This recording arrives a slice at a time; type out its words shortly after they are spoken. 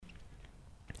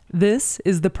This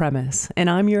is The Premise, and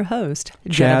I'm your host,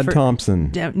 Chad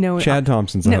Thompson. Chad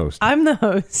Thompson's the host. I'm the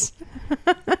host.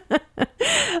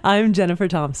 I'm Jeniffer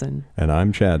Thompson. And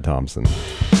I'm Chad Thompson,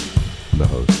 the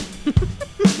host.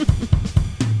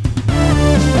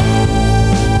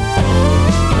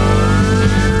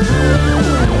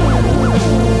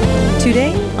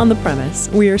 Today on The Premise,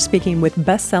 we are speaking with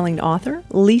best-selling author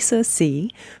Lisa C.,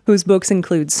 whose books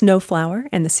include Snowflower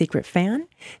and the Secret Fan,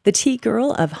 The Tea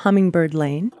Girl of Hummingbird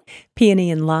Lane, Peony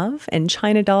in Love, and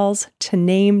China Dolls, to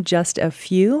name just a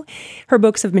few. Her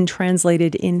books have been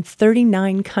translated in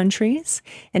 39 countries,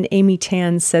 and Amy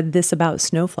Tan said this about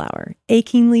Snowflower: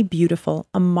 achingly beautiful,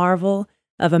 a marvel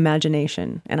of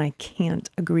imagination. And I can't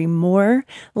agree more.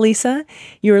 Lisa,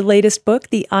 your latest book,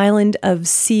 The Island of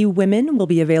Sea Women, will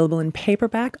be available in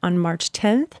paperback on March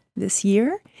 10th this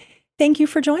year. Thank you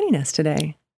for joining us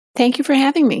today. Thank you for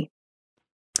having me.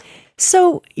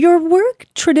 So your work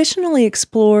traditionally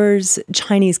explores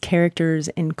Chinese characters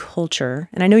and culture.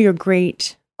 And I know your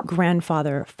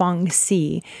great-grandfather, Fang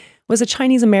Xi, was a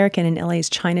Chinese American in LA's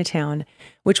Chinatown,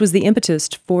 which was the impetus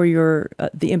for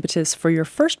your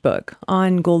first book,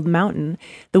 On Gold Mountain,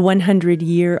 The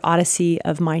 100-Year Odyssey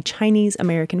of My Chinese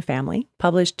American Family,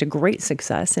 published to great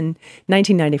success in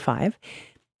 1995.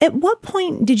 At what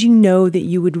point did you know that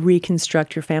you would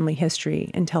reconstruct your family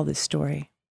history and tell this story?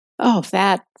 Oh,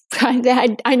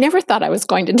 I never thought I was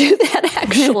going to do that,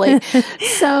 actually.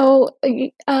 So,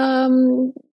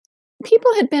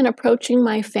 people had been approaching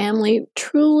my family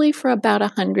truly for about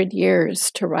 100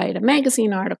 years to write a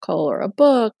magazine article or a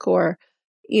book or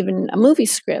even a movie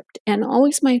script. And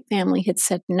always my family had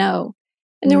said no.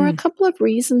 And there were a couple of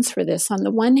reasons for this. On the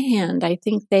one hand, I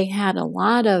think they had a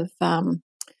lot of,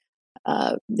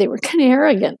 they were kind of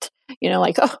arrogant,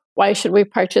 like, oh, why should we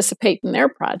participate in their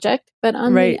project? But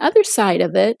on the other side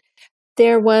of it,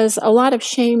 there was a lot of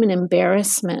shame and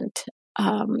embarrassment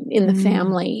in the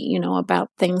family, about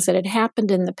things that had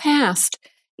happened in the past,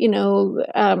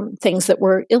 things that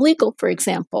were illegal, for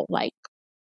example, like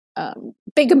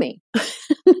bigamy,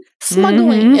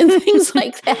 smuggling, and things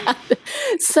like that.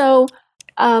 So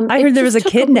I heard there was a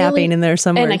kidnapping in there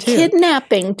somewhere, and a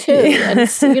kidnapping too, and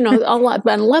a lot,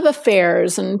 and love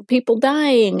affairs, and people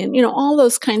dying, and all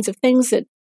those kinds of things that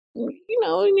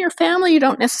in your family you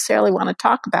don't necessarily want to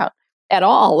talk about at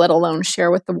all, let alone share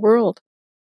with the world.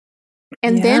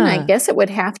 And then I guess it would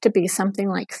have to be something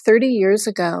like 30 years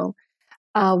ago,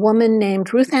 a woman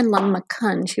named Ruth Ann Lum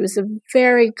McCunn. She was a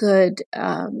very good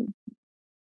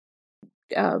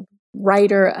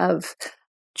writer of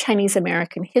Chinese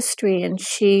American history, and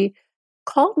she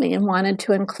called me and wanted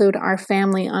to include our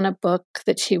family on a book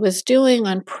that she was doing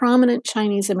on prominent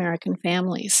Chinese American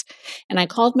families. And I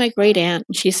called my great aunt,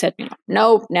 and she said,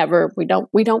 no, never. We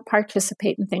don't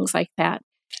participate in things like that.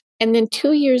 And then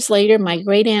 2 years later, my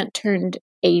great aunt turned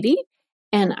 80,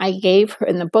 and I gave her,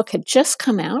 and the book had just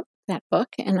come out, that book,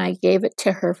 and I gave it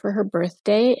to her for her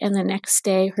birthday. And the next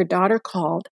day, her daughter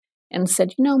called and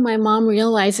said, my mom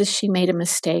realizes she made a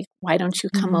mistake. Why don't you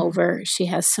come over? She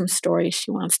has some stories she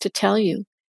wants to tell you.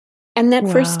 And that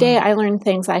first day, I learned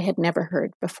things I had never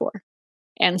heard before.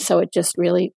 And so it just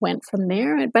really went from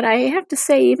there. But I have to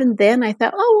say, even then, I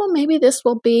thought, maybe this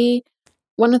will be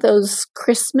one of those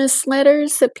Christmas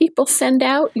letters that people send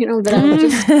out, that I would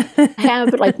just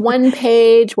have like one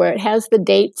page where it has the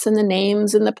dates and the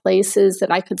names and the places that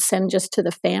I could send just to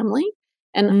the family.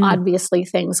 And obviously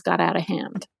things got out of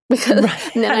hand because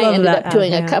and then I ended up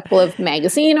doing a couple of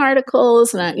magazine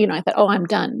articles, and I thought, I'm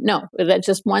done. No, that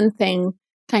just one thing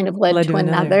kind of led to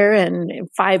another. And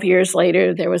 5 years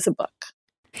later, there was a book.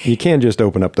 You can't just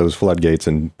open up those floodgates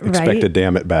and expect to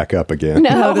dam it back up again.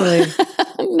 No. Totally.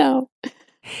 No.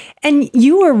 And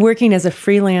you were working as a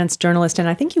freelance journalist, and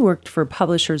I think you worked for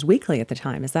Publishers Weekly at the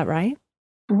time. Is that right?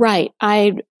 Right.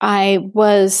 I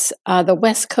was the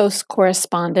West Coast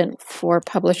correspondent for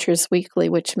Publishers Weekly,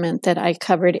 which meant that I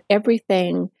covered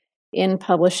everything in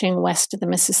publishing west of the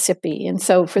Mississippi. And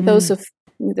so for those of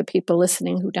the people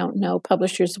listening who don't know,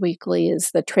 Publishers Weekly is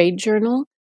the trade journal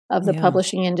of the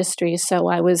publishing industry. So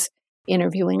I was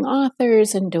interviewing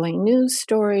authors and doing news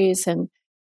stories, and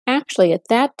actually at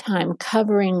that time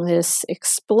covering this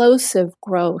explosive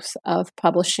growth of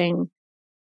publishing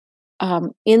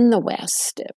in the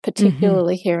West,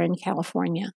 particularly here in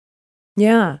California.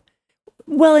 Yeah.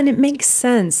 Well, and it makes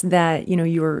sense that,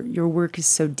 your work is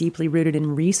so deeply rooted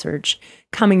in research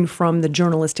coming from the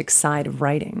journalistic side of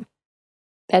writing.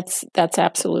 That's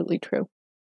absolutely true.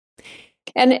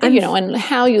 And, and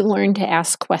how you learn to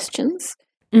ask questions,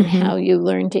 and how you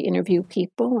learn to interview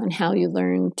people, and how you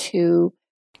learn to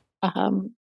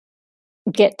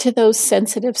get to those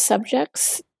sensitive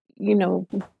subjects,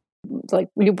 like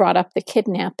you brought up the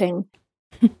kidnapping.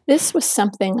 This was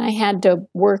something I had to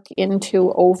work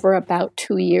into over about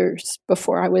 2 years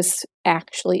before I was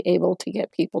actually able to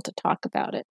get people to talk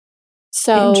about it.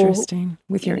 So, interesting.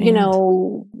 With your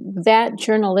aunt. That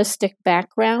journalistic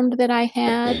background that I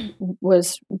had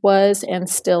was and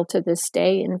still to this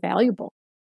day invaluable,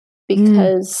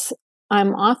 because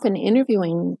I'm often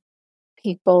interviewing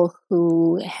people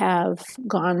who have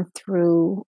gone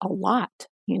through a lot.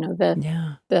 In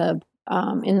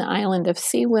the island of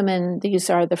Sea Women, these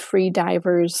are the free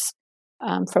divers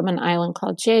from an island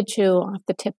called Jeju off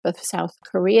the tip of South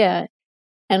Korea.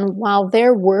 And while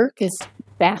their work is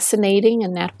fascinating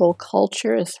and that whole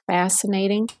culture is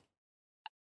fascinating,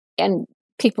 and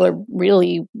people are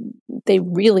really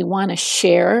want to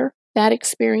share that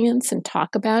experience and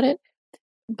talk about it,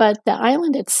 but the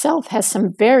island itself has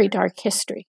some very dark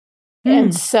history.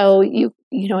 And so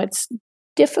it's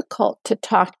difficult to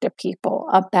talk to people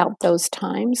about those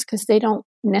times because they don't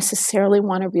necessarily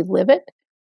want to relive it.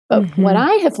 But what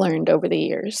I have learned over the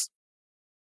years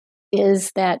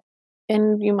is that,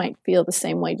 and you might feel the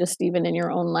same way just even in your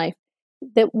own life,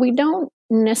 that we don't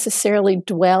necessarily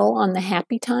dwell on the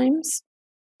happy times,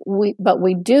 but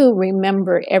we do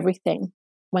remember everything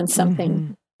when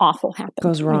something awful happens.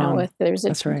 Goes wrong. If there's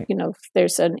That's right. If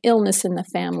there's an illness in the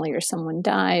family or someone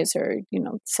dies or,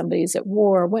 somebody's at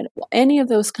war, any of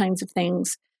those kinds of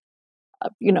things,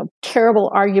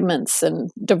 terrible arguments and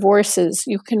divorces,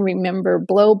 you can remember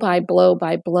blow by blow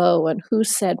by blow and who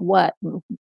said what and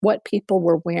what people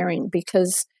were wearing,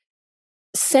 because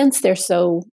since they're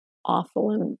so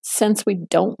awful and since we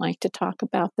don't like to talk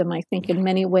about them, I think in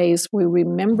many ways we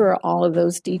remember all of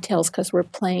those details because we're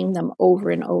playing them over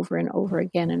and over and over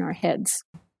again in our heads.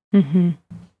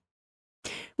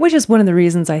 Which is one of the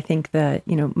reasons I think that,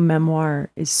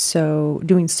 memoir is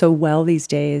doing so well these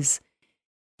days,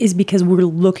 is because we're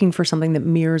looking for something that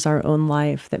mirrors our own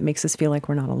life, that makes us feel like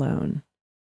we're not alone.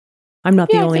 I'm not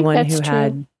the only one who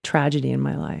had tragedy in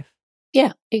my life.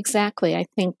 Yeah, exactly.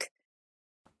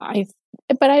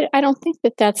 But I don't think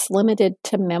that that's limited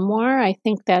to memoir. I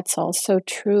think that's also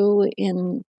true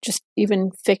in just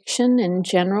even fiction in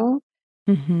general.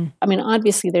 I mean,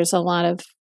 obviously there's a lot of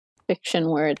fiction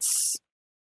where it's,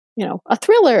 a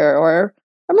thriller or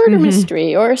a murder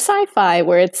mystery or sci-fi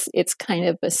where it's kind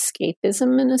of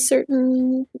escapism in a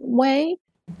certain way.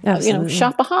 Absolutely.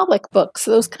 Shopaholic books,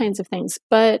 those kinds of things.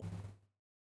 But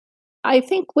I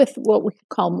think with what we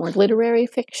call more literary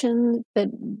fiction, that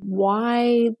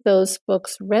why those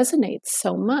books resonate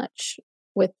so much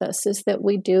with us is that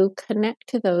we do connect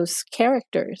to those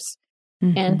characters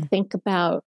and think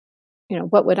about,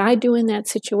 what would I do in that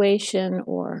situation?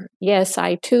 Or, yes,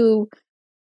 I too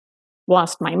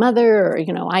lost my mother, or,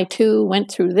 I too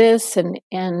went through this, and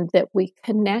that we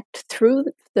connect through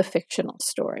the fictional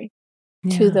story.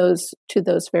 To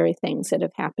those very things that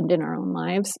have happened in our own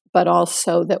lives, but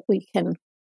also that we can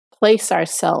place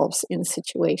ourselves in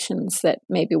situations that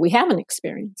maybe we haven't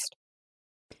experienced.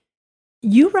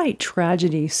 You write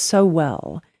tragedy so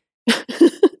well.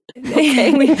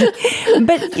 Okay.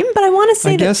 but I want to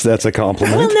say I guess that's a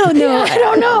compliment. Well, no, I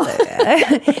don't know.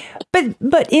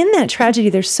 But in that tragedy,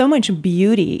 there's so much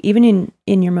beauty, even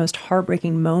in your most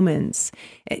heartbreaking moments.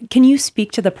 Can you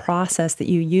speak to the process that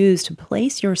you use to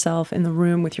place yourself in the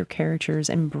room with your characters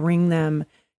and bring them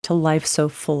to life so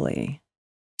fully?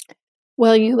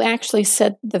 Well, you actually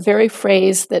said the very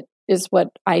phrase that is what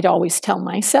I'd always tell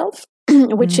myself,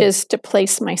 which is to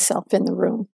place myself in the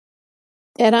room.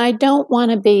 And I don't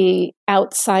want to be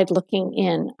outside looking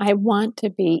in. I want to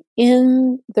be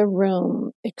in the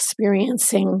room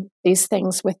experiencing these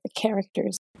things with the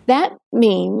characters. That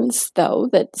means, though,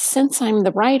 that since I'm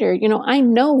the writer, I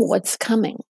know what's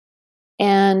coming.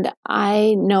 And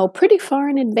I know pretty far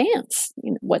in advance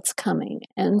what's coming.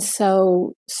 And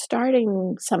so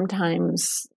starting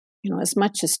sometimes, as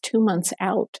much as 2 months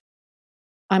out,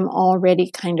 I'm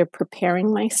already kind of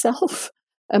preparing myself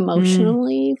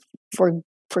emotionally for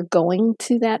going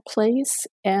to that place.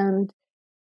 And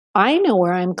I know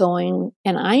where I'm going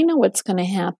and I know what's going to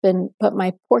happen, but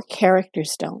my poor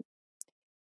characters don't.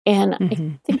 And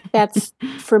I think that's,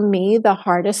 for me, the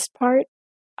hardest part.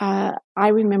 I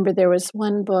remember there was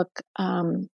one book,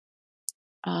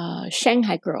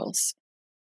 Shanghai Girls,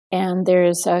 and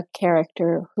there's a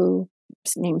character who's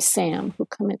named Sam who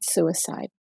commits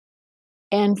suicide.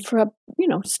 And for,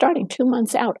 starting 2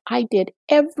 months out, I did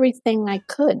everything I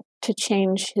could to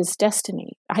change his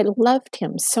destiny. I loved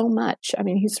him so much. I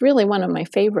mean, he's really one of my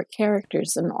favorite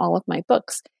characters in all of my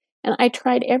books. And I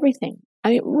tried everything.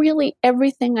 I mean, really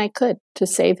everything I could to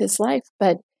save his life.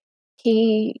 But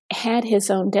he had his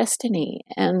own destiny,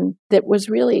 and that was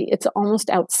really, it's almost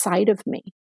outside of me.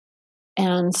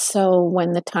 And so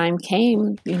when the time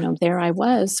came, there I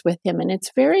was with him, and it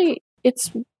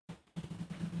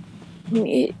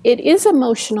is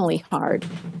emotionally hard.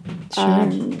 Sure.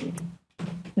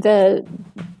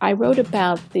 I wrote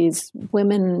about these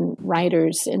women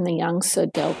writers in the Yangtze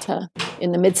Delta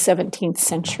in the mid-17th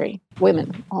century,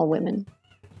 all women,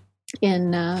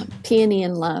 in Peony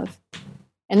and Love.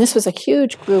 And this was a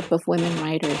huge group of women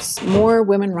writers, more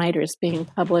women writers being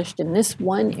published in this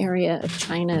one area of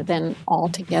China than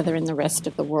altogether in the rest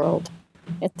of the world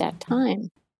at that time.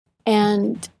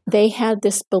 And they had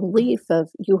this belief of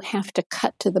you have to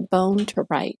cut to the bone to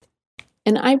write.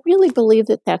 And I really believe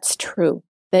that that's true,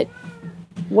 that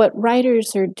what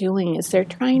writers are doing is they're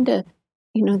trying to,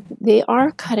 they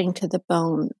are cutting to the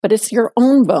bone, but it's your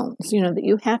own bones, that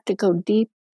you have to go deep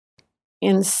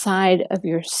inside of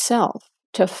yourself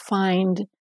to find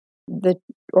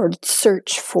or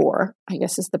search for, I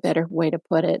guess is the better way to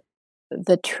put it,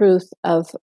 the truth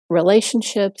of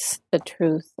relationships, the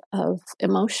truth of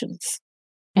emotions.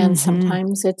 And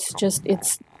sometimes it's just,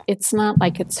 it's not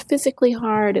like it's physically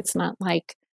hard. It's not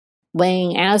like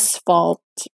laying asphalt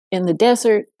in the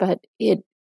desert, but it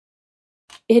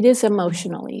is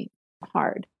emotionally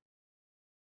hard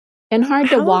and hard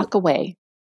to walk away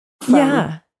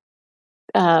from,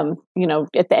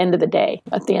 at the end of the day,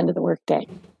 at the end of the workday.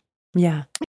 Yeah.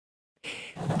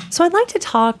 So I'd like to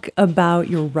talk about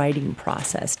your writing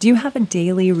process. Do you have a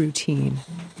daily routine?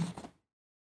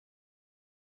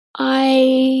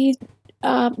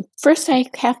 First I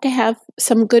have to have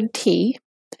some good tea,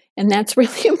 and that's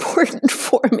really important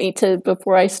for me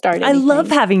before I start anything. I love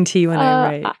having tea when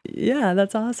I write. Yeah,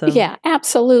 that's awesome. Yeah,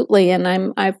 absolutely. And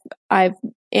I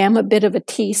am a bit of a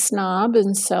tea snob,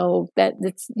 and so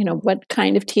that's what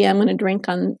kind of tea I'm going to drink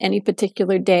on any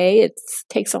particular day. It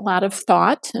takes a lot of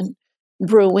thought and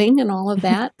brewing and all of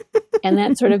that, and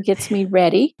that sort of gets me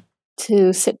ready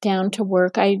to sit down to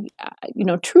work.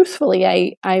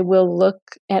 Truthfully, I will look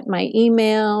at my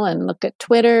email and look at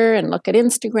Twitter and look at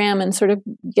Instagram and sort of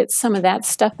get some of that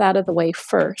stuff out of the way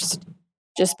first,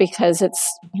 just because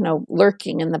it's,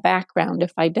 lurking in the background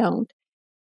if I don't.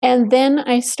 And then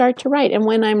I start to write. And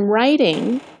when I'm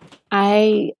writing,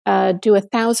 I do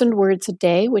 1,000 words a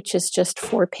day, which is just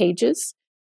 4 pages.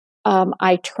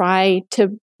 I try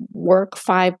to work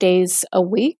 5 days a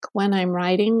week when I'm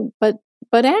writing,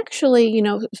 but actually,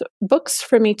 books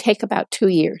for me take about 2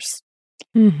 years.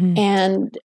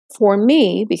 And for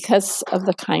me, because of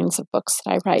the kinds of books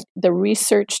that I write, the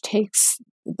research takes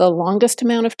the longest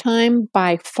amount of time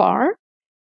by far,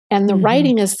 and the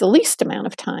writing is the least amount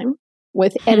of time,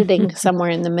 with editing somewhere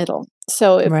in the middle.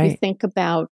 So if you think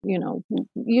about,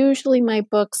 usually my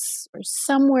books are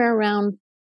somewhere around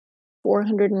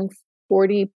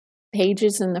 440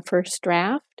 pages in the first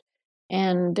draft.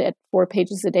 And at 4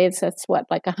 pages a day, that's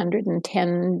like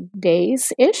 110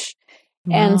 days-ish.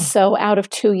 Wow. And so out of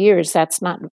 2 years, that's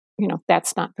not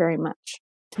very much.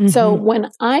 So when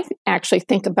I actually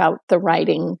think about the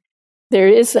writing, there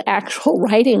is the actual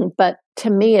writing, but to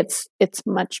me, it's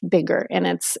much bigger. And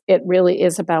it really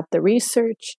is about the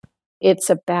research. It's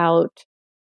about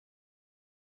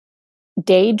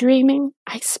daydreaming.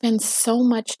 I spend so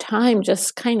much time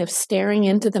just kind of staring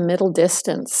into the middle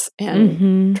distance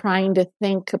and trying to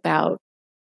think about,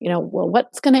 well,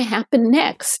 what's going to happen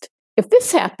next? If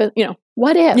this happened,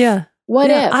 what if? Yeah.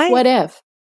 What if?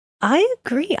 I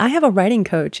agree. I have a writing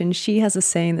coach, and she has a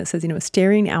saying that says,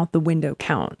 staring out the window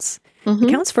counts.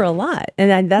 It counts for a lot.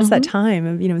 And that's that time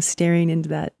of, staring into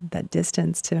that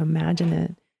distance to imagine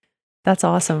it. That's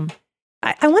awesome.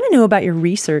 I want to know about your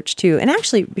research too. And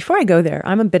actually, before I go there,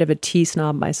 I'm a bit of a tea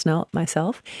snob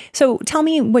myself. So tell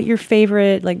me what your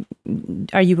favorite,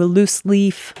 are you a loose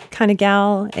leaf kind of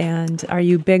gal? And are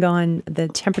you big on the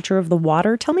temperature of the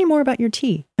water? Tell me more about your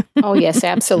tea. Oh, yes,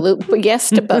 absolutely. Yes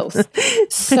to both.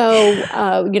 So,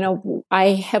 I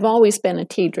have always been a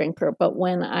tea drinker, but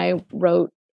when I wrote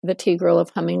The Tea Girl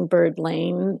of Hummingbird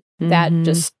Lane, that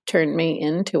just turned me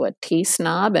into a tea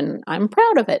snob, and I'm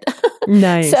proud of it.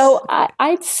 Nice. So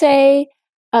I'd say,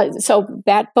 so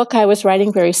that book I was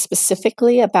writing very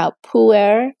specifically about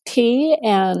pu'er tea,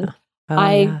 and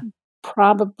I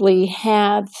probably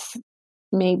have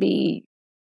maybe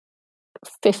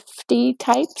 50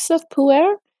 types of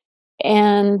pu'er,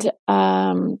 and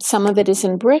some of it is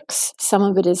in bricks, some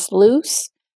of it is loose.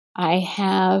 I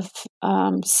have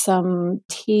some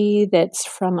tea that's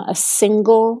from a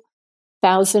single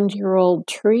 1,000-year-old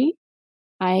tree.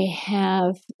 I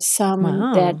have some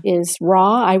that is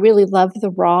raw. I really love the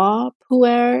raw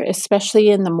pu'er, especially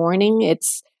in the morning.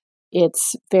 It's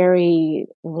it's very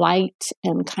light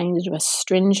and kind of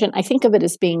astringent. I think of it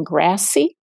as being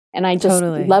grassy, and I just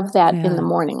love that in the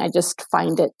morning. I just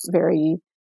find it very,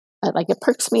 like it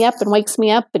perks me up and wakes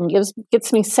me up and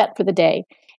gets me set for the day.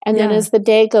 And then as the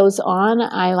day goes on,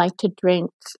 I like to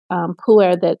drink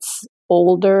pu'er that's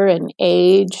older and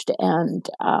aged and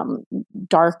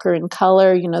darker in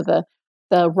color.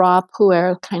 The raw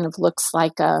pu'er kind of looks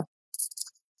like a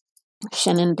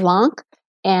Chenin Blanc,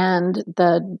 and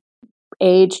the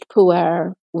aged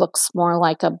pu'er looks more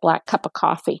like a black cup of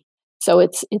coffee. So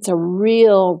it's a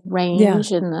real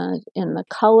range in the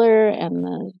color and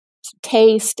the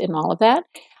taste and all of that.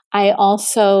 I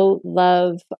also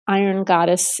love Iron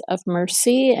Goddess of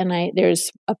Mercy, and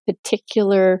there's a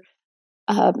particular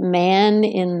man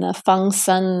in the Feng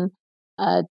Sun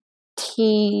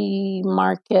tea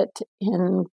market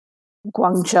in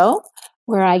Guangzhou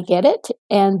where I get it,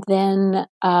 and then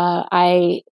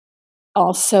I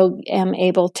also am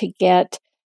able to get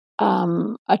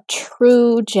a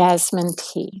true jasmine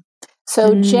tea.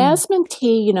 So jasmine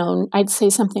tea, I'd say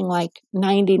something like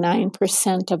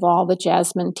 99% of all the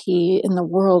jasmine tea in the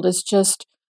world is just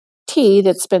tea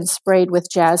that's been sprayed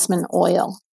with jasmine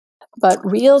oil. But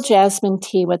real jasmine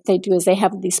tea, what they do is they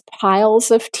have these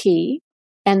piles of tea,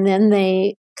 and then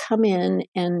they come in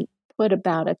and put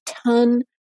about a ton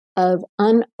of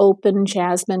unopened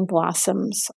jasmine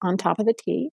blossoms on top of the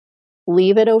tea,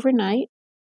 leave it overnight,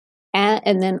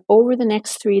 and then over the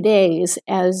next 3 days,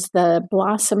 as the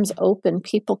blossoms open,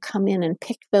 people come in and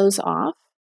pick those off.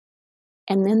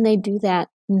 And then they do that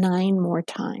 9 more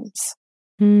times.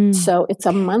 So it's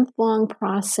a month-long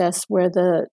process where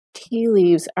the tea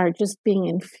leaves are just being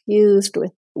infused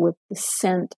with the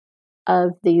scent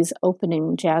of these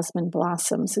opening jasmine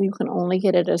blossoms. And you can only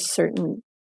get it at a certain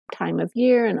time of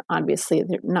year. And obviously,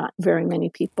 not very many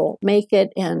people make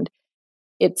it. And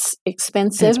it's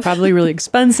expensive. It's probably really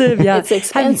expensive. Yeah. It's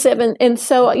expensive. And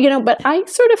so, but I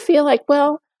sort of feel like,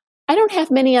 well, I don't have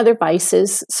many other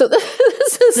vices. So this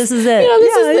is it.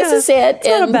 This is it. It's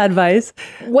not a bad vice.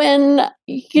 When,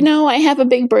 I have a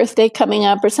big birthday coming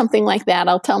up or something like that,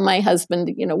 I'll tell my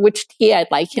husband, which tea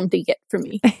I'd like him to get for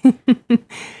me.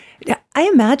 I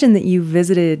imagine that you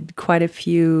visited quite a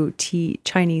few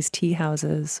Chinese tea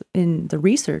houses in the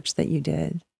research that you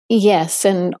did. Yes.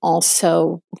 And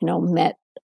also, met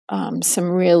some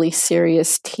really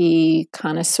serious tea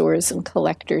connoisseurs and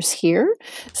collectors here.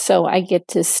 So I get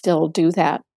to still do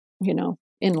that,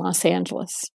 in Los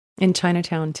Angeles. In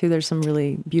Chinatown, too, there's some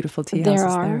really beautiful tea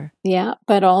houses there. Yeah,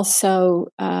 but also,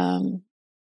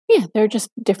 there are just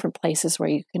different places where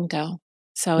you can go.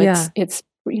 So it's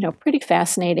pretty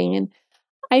fascinating. And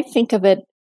I think of it,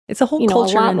 it's a whole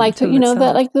culture, a lot like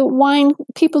the wine.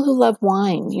 People who love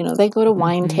wine, they go to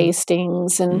wine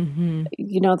tastings, and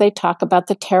they talk about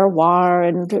the terroir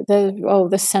and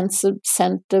the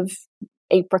scent of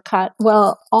apricot.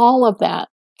 Well, all of that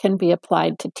can be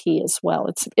applied to tea as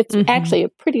well. It's actually a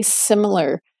pretty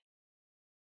similar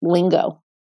lingo.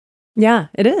 Yeah,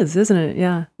 it is, isn't it?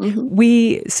 Yeah.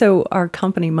 So our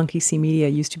company, Monkey See Media,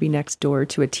 used to be next door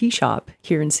to a tea shop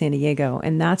here in San Diego,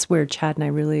 and that's where Chad and I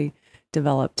really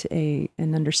developed an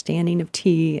understanding of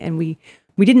tea, and we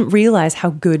didn't realize how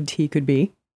good tea could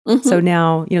be. So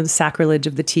now, the sacrilege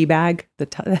of the tea bag, the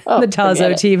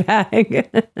Tazo tea bag.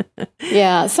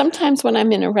 Yeah. Sometimes when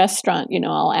I'm in a restaurant,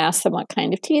 I'll ask them what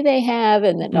kind of tea they have,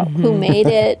 and then who made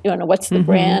it, what's the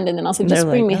brand, and then I'll say, just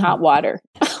bring me hot water.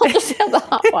 I'll just have the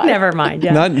hot water. Never mind.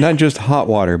 Yeah. Not just hot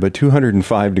water, but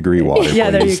 205-degree water. Yeah,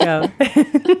 there you go.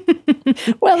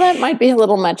 Well, that might be a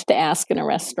little much to ask in a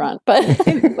restaurant, but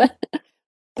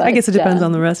I guess it depends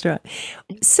on the restaurant.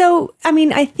 So,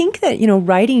 I think that,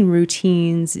 writing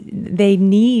routines, they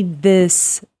need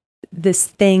this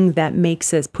thing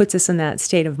that puts us in that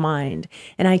state of mind.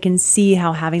 And I can see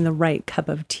how having the right cup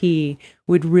of tea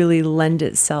would really lend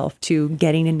itself to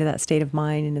getting into that state of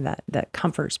mind, into that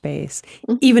comfort space,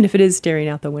 even if it is staring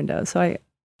out the window. So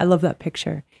I love that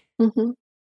picture.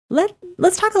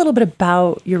 Let's talk a little bit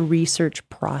about your research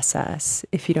process,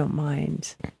 if you don't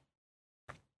mind.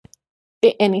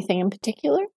 Anything in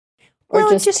particular? Or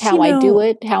just how I do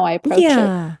it, how I approach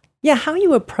it? Yeah, how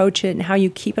you approach it and how you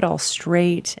keep it all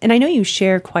straight. And I know you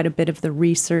share quite a bit of the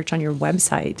research on your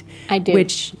website. I do.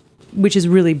 Which is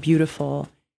really beautiful.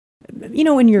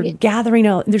 When you're gathering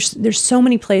out, there's so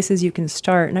many places you can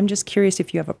start. And I'm just curious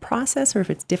if you have a process or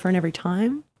if it's different every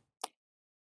time.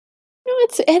 No,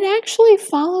 it actually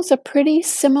follows a pretty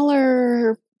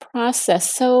similar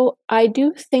process. So I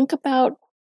do think about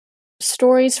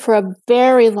stories for a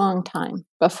very long time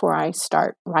before I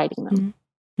start writing them.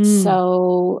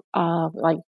 So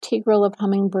like Tea Girl of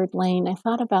Hummingbird Lane, I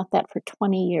thought about that for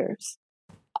 20 years.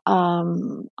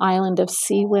 Island of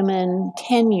Sea Women,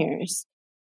 10 years.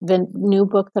 The new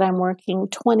book that I'm working,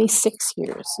 26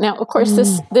 years. Now, of course,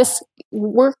 this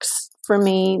works for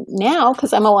me now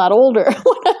because I'm a lot older. When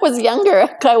I was younger,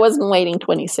 I wasn't waiting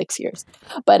 26 years.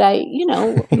 But I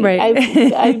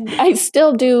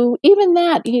still do, even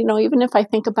that, even if I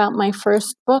think about my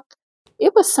first book,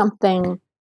 it was something,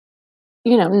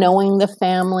 knowing the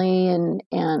family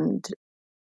and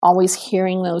always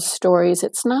hearing those stories.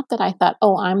 It's not that I thought,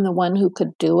 oh, I'm the one who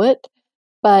could do it,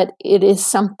 but it is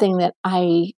something that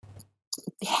I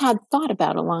had thought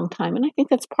about a long time. And I think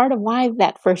that's part of why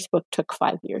that first book took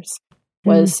 5 years,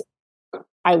 was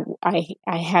I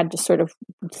had to sort of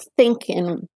think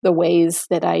in the ways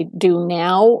that I do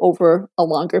now over a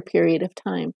longer period of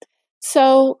time.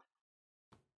 So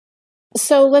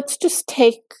let's just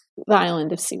take the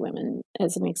Island of Sea Women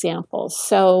as an example.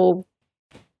 So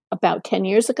about 10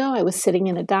 years ago, I was sitting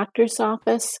in a doctor's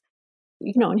office,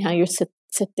 and how you sit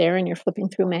there and you're flipping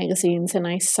through magazines, and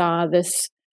I saw this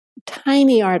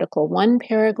tiny article, one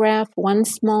paragraph, one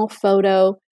small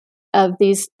photo of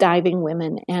these diving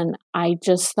women. And I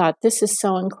just thought, this is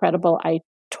so incredible. I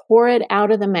tore it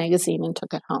out of the magazine and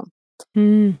took it home.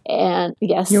 And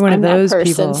yes, you're one I'm of those that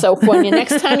person. people. So when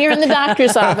next time you're in the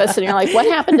doctor's office and you're like, what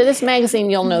happened to this magazine?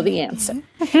 You'll know the answer.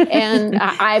 And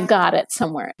I've got it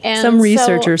somewhere. And some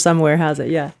researcher somewhere has it.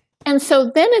 Yeah. And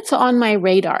so then it's on my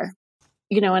radar,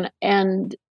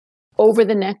 and over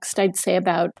the next, I'd say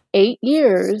about 8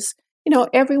 years,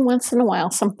 every once in a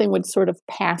while, something would sort of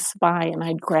pass by and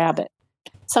I'd grab it.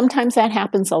 Sometimes that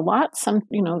happens a lot.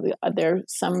 There's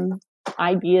some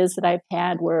ideas that I've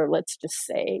had where, let's just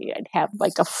say, I'd have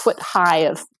like a foot high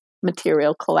of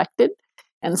material collected.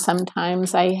 And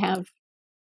sometimes I have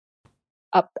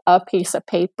a piece of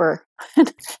paper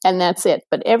and that's it.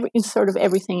 But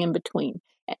everything in between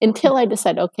until I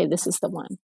decide, okay, this is the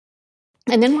one.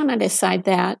 And then when I decide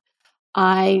that,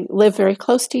 I live very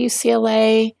close to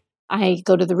UCLA. I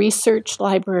go to the research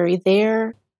library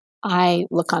there. I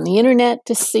look on the internet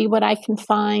to see what I can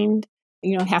find.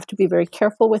 You don't have to be very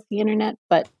careful with the internet,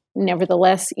 but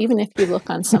nevertheless, even if you look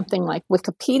on something like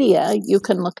Wikipedia, you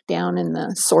can look down in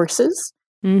the sources,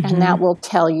 and that will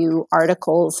tell you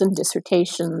articles and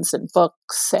dissertations and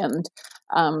books. And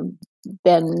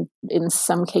then in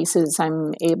some cases,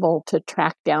 I'm able to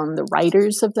track down the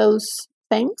writers of those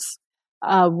things.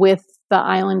 With the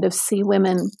Island of Sea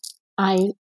Women,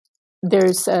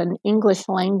 there's an English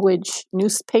language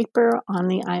newspaper on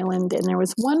the island, and there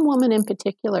was one woman in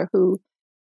particular who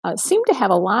seemed to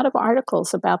have a lot of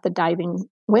articles about the diving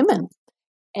women.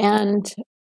 And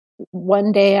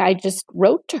one day I just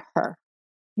wrote to her,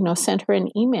 sent her an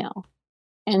email,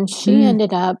 and she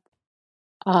ended up,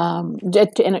 and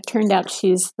it turned out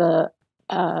she's the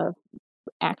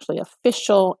actually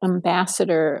official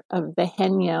ambassador of the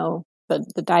Henyo,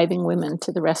 the diving women,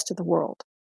 to the rest of the world.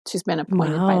 She's been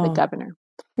appointed by the governor.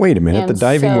 Wait a minute, the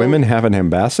diving women have an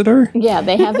ambassador? Yeah,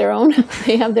 they have their own.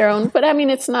 But I mean,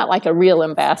 it's not like a real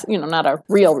ambassador, not a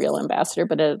real ambassador,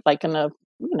 but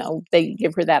they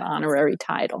give her that honorary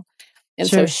title. And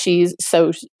sure.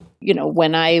 so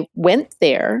when I went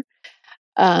there,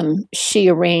 she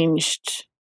arranged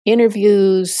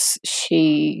interviews.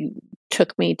 She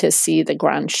took me to see the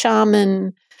Grand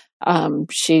Shaman.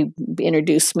 She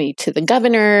introduced me to the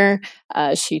governor.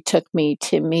 She took me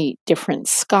to meet different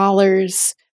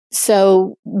scholars.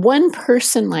 So one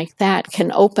person like that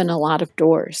can open a lot of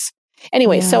doors.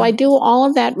 Anyway, So I do all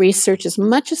of that research as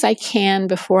much as I can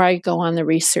before I go on the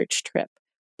research trip.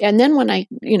 And then when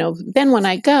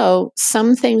I go,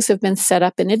 some things have been set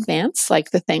up in advance,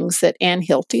 like the things that Ann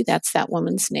Hilty, that's that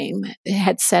woman's name,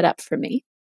 had set up for me.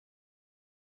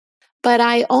 But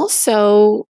I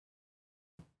also,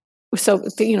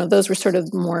 those were sort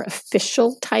of more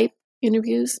official type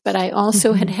interviews, but I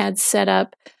also had set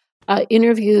up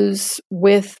interviews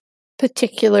with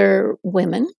particular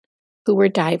women who were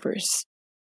divers.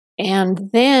 And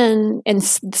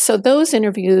so those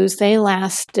interviews, they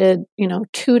lasted,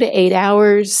 2 to 8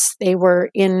 hours. They were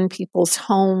in people's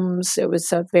homes. It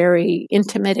was a very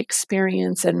intimate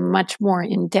experience and much more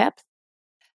in depth.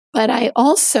 But I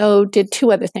also did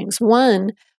 2 other things.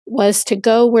 One was to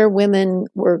go where women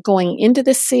were going into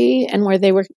the sea and where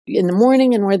they were in the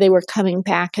morning and where they were coming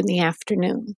back in the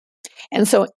afternoon. And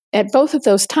so at both of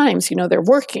those times, they're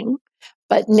working,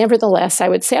 but nevertheless, I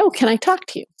would say, oh, can I talk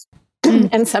to you?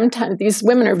 And sometimes these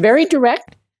women are very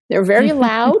direct. They're very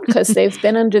loud because they've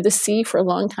been under the sea for a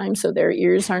long time, so their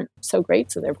ears aren't so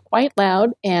great, so they're quite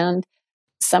loud. And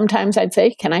sometimes I'd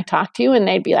say, can I talk to you? And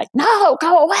they'd be like, no,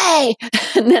 go away.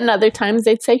 And then other times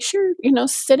they'd say, sure,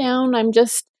 sit down. I'm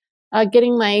just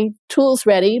getting my tools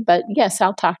ready, but yes,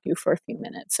 I'll talk to you for a few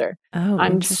minutes. Or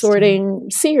I'm sorting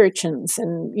sea urchins,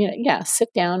 and sit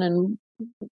down and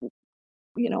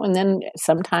and then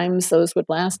sometimes those would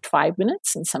last 5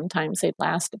 minutes, and sometimes they'd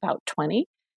last about 20,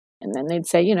 and then they'd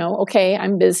say, okay,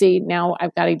 I'm busy now.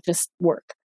 I've got to just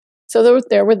work. So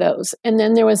there were those, and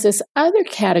then there was this other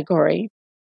category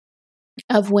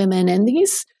of women, and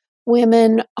these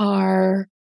women are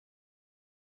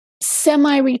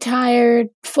semi-retired,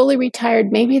 fully retired.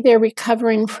 Maybe they're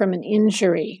recovering from an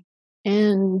injury,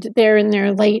 and they're in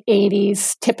their late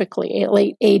 80s, typically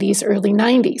late 80s, early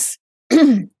 90s.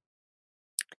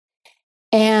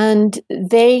 And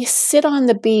they sit on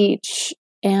the beach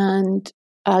and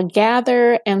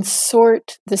gather and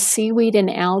sort the seaweed and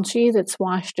algae that's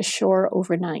washed ashore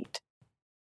overnight.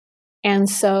 And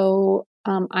so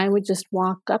I would just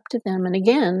walk up to them and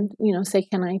again, say,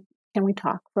 can we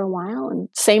talk for a while? And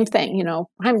same thing,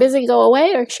 I'm busy, go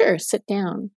away, or sure, sit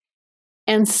down.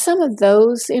 And some of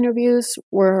those interviews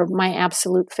were my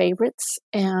absolute favorites.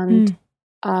 And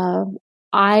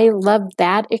I loved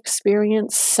that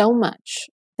experience so much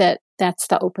that that's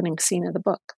the opening scene of the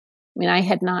book. I mean, I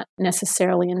had not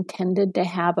necessarily intended to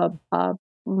have a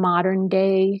modern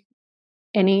day,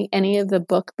 any of the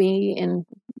book be in,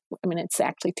 it's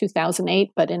actually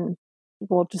 2008, but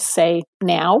we'll just say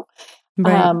now.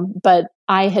 Right. But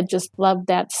I had just loved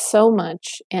that so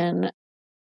much. And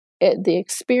the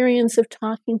experience of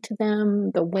talking to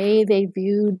them, the way they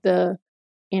viewed the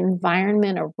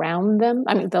environment around them.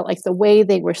 The way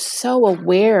they were so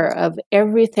aware of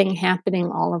everything happening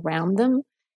all around them.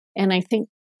 And I think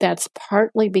that's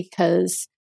partly because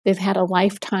they've had a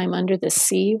lifetime under the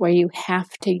sea where you have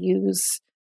to use,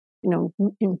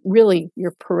 really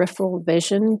your peripheral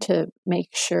vision to make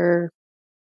sure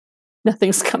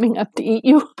nothing's coming up to eat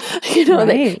you.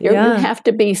 Right, you have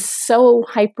to be so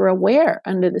hyper aware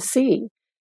under the sea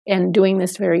and doing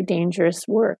this very dangerous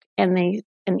work. And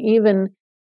even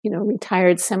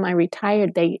retired,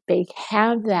 semi-retired, they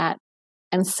have that.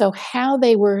 And so how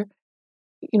they were,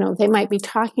 they might be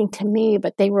talking to me,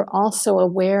 but they were also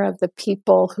aware of the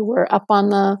people who were up on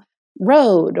the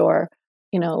road, or,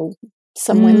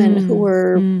 some women who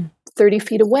were 30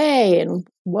 feet away, and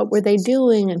what were they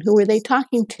doing and who were they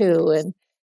talking to,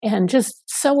 and just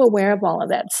so aware of all of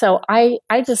that. So I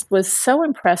just was so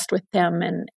impressed with them,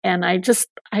 and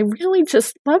I really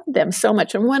just loved them so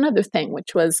much. And one other thing,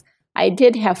 which was I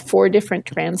did have 4 different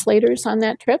translators on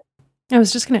that trip. I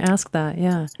was just going to ask that,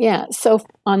 yeah. Yeah, so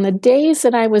on the days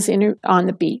that I was on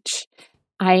the beach,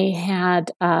 I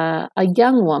had a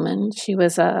young woman. She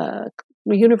was a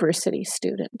university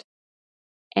student,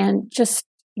 and just,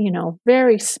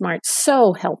 very smart,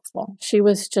 so helpful. She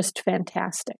was just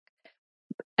fantastic.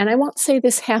 And I won't say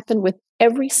this happened with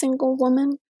every single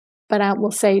woman, but I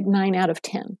will say 9 out of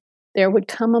 10. There would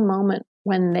come a moment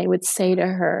when they would say to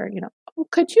her, oh,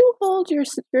 could you hold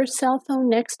your cell phone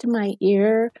next to my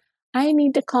ear? I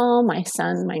need to call my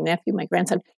son, my nephew, my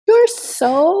grandson. You're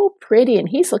so pretty, and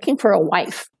he's looking for a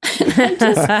wife.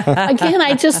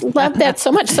 I just love that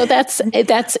so much. So that's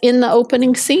in the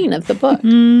opening scene of the book.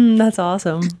 That's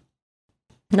awesome.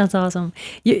 That's awesome.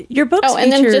 Your books feature...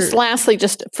 and then just lastly,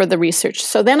 just for the research.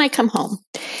 So then I come home.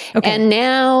 Okay. And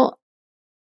now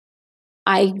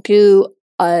I do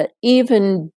an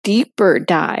even deeper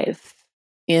dive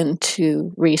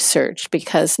into research,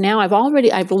 because now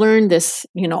I've learned this,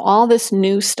 all this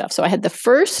new stuff. So I had the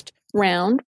first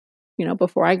round,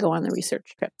 before I go on the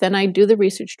research trip. Then I do the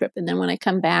research trip. And then when I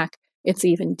come back, it's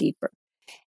even deeper.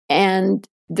 And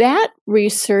that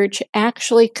research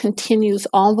actually continues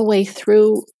all the way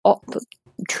through,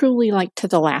 truly like to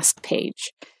the last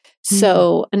page.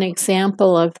 So an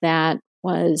example of that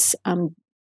was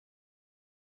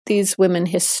these women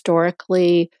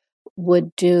historically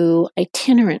would do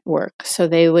itinerant work. So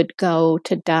they would go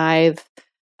to dive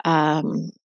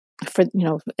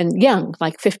and young,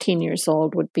 like 15 years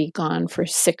old, would be gone for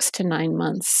 6 to 9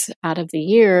 months out of the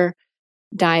year,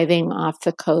 diving off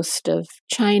the coast of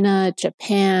China,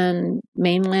 Japan,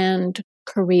 mainland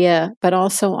Korea, but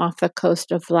also off the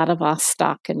coast of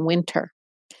Vladivostok in winter.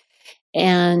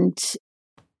 And,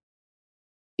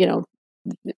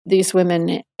 these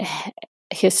women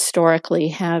historically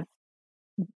have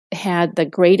had the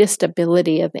greatest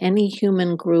ability of any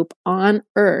human group on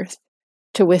Earth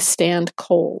to withstand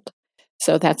cold.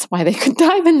 So that's why they could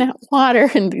dive in that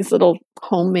water in these little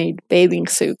homemade bathing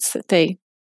suits that they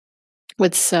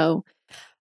would sew.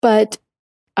 But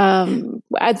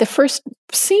at the first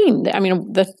scene,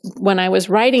 when I was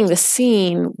writing the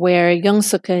scene where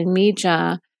Yongsuk and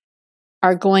Mija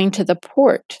are going to the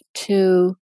port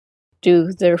to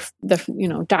do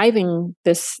diving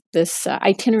this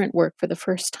itinerant work for the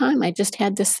first time, I just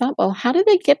had this thought, well, how did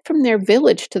they get from their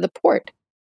village to the port?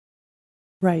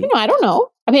 Right. I don't know.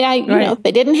 I mean,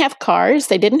 they didn't have cars.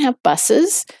 They didn't have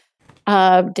buses.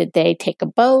 Did they take a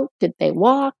boat? Did they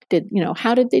walk?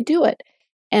 How did they do it?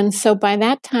 And so by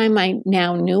that time, I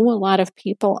now knew a lot of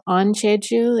people on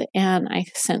Jeju, and I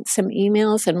sent some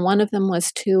emails, and one of them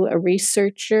was to a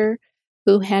researcher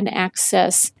who had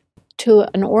access to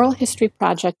an oral history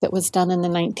project that was done in the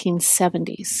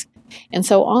 1970s. And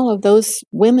so all of those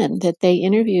women that they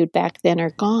interviewed back then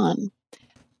are gone.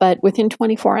 But within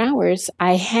 24 hours,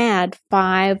 I had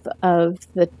 5 of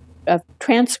the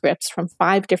transcripts from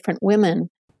 5 different women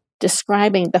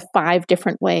describing the 5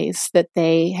 different ways that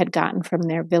they had gotten from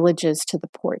their villages to the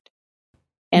port.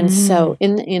 And so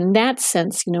in that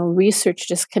sense, research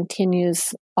just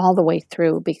continues all the way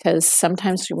through, because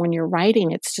sometimes when you're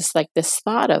writing, it's just like this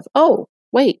thought of, oh,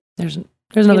 wait. There's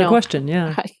another question,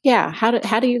 yeah. Yeah,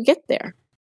 how do you get there?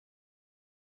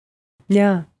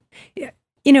 Yeah.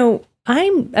 I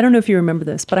don't know if you remember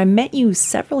this, but I met you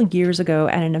several years ago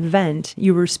at an event.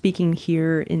 You were speaking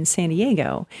here in San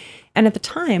Diego. And at the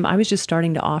time, I was just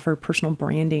starting to offer personal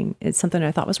branding. It's something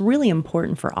I thought was really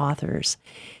important for authors.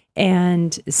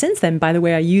 And since then, by the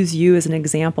way, I use you as an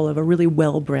example of a really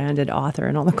well-branded author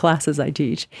in all the classes I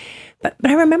teach. But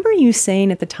I remember you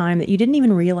saying at the time that you didn't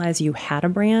even realize you had a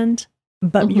brand,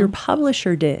 but your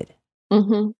publisher did.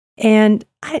 Mm-hmm. And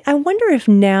I wonder if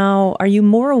now, are you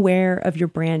more aware of your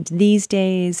brand these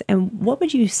days? And what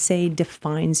would you say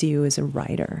defines you as a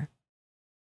writer?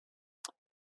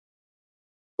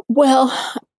 Well,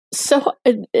 so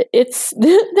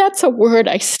that's a word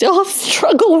I still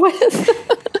struggle with.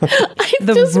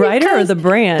 The writer or the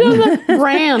brand?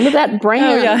 That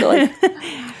brand. Oh,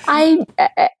 yeah.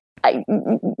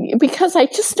 Because I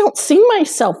just don't see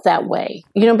myself that way,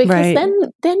 because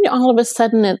then all of a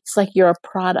sudden it's like you're a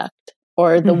product,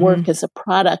 or the work is a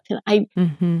product. And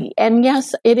and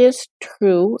yes, it is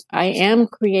true. I am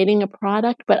creating a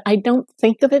product, but I don't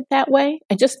think of it that way.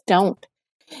 I just don't.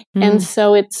 And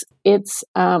so it's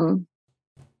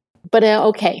but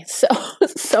okay.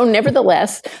 So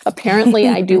nevertheless, apparently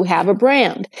I do have a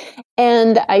brand,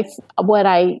 and what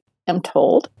I am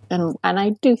told, and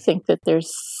I do think that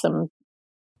there's some,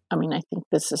 I think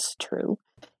this is true,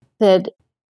 that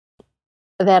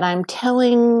I'm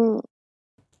telling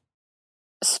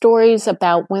stories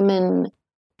about women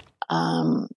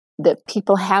that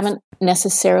people haven't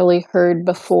necessarily heard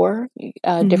before,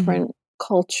 different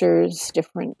cultures,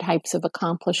 different types of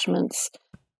accomplishments,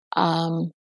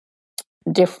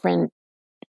 different,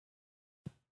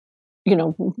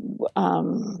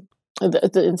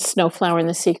 the Snowflower and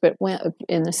the Secret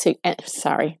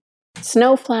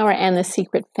Snowflower and the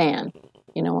Secret Fan,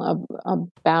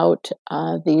 about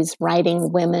these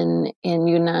writing women in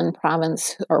Yunnan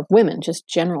province, or women just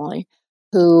generally,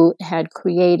 who had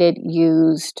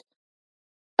used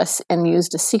a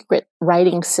secret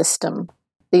writing system,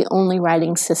 the only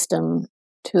writing system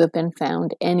to have been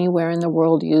found anywhere in the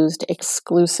world used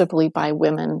exclusively by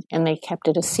women, and they kept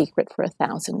it a secret for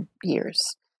 1,000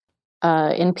 years.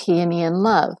 In Peony and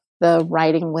Love, the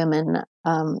writing women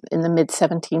in the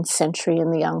mid-17th century in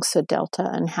the Yangtze Delta,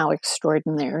 and how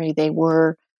extraordinary they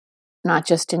were, not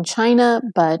just in China,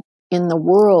 but in the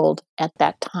world at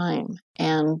that time,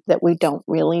 and that we don't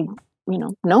really,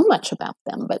 know much about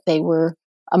them, but they were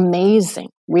amazing,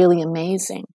 really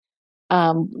amazing.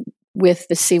 With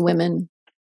the Sea Women,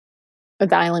 or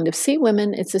the Island of Sea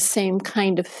Women, it's the same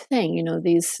kind of thing.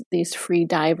 These free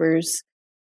divers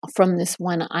from this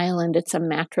one island. It's a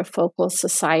matrifocal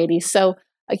society. So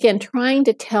again, trying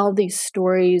to tell these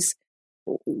stories,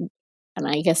 and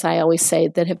I guess I always say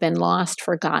that have been lost,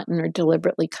 forgotten, or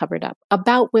deliberately covered up,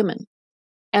 about women.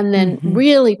 And then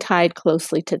really tied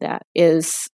closely to that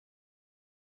is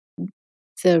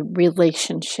the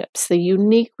relationships, the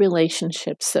unique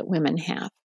relationships that women have.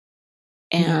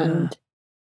 And,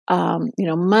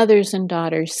 mothers and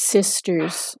daughters,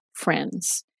 sisters,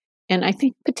 friends. And I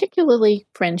think particularly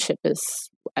friendship is,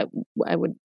 I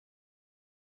would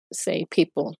say,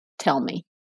 people tell me,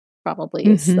 probably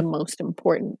is the most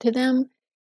important to them.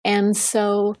 And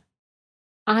so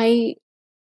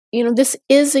this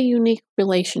is a unique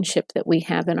relationship that we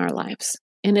have in our lives,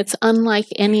 and it's unlike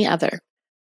any other.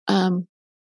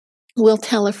 We'll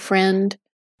tell a friend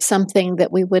something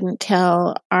that we wouldn't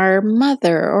tell our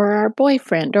mother or our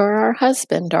boyfriend or our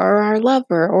husband or our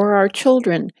lover or our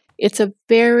children. It's a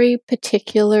very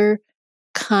particular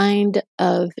kind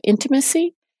of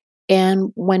intimacy.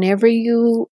 And whenever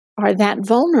you are that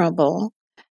vulnerable,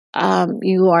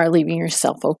 you are leaving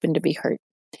yourself open to be hurt.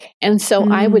 And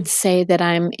so I would say that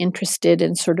I'm interested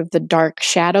in sort of the dark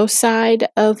shadow side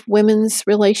of women's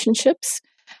relationships.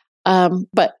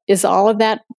 But is all of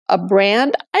that a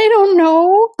brand? I don't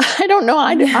know. I don't know.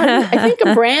 I think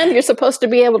a brand, you're supposed to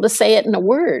be able to say it in a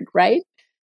word, right?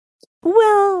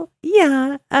 Well,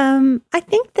 yeah. I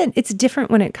think that it's different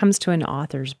when it comes to an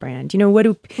author's brand.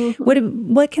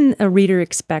 What can a reader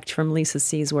expect from Lisa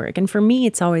C's work? And for me,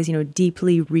 it's always,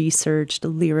 deeply researched,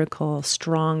 lyrical,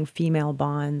 strong female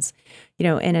bonds,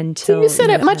 and until... You said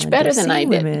it much better than I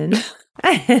did.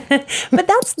 But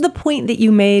that's the point that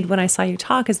you made when I saw you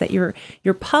talk, is that your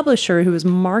publisher who was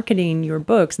marketing your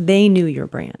books, they knew your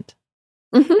brand.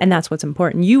 Mm-hmm. And that's what's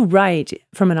important. You write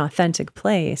from an authentic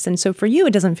place. And so for you,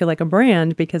 it doesn't feel like a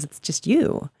brand because it's just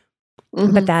you.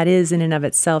 Mm-hmm. But that is in and of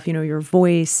itself, your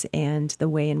voice and the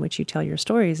way in which you tell your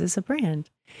stories is a brand.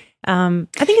 I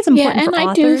think it's important for authors.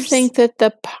 I do think that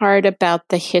the part about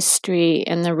the history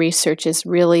and the research is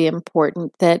really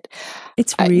important. That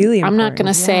it's really important. I'm not going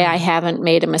to say I haven't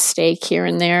made a mistake here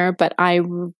and there, but I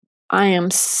am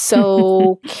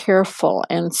so careful.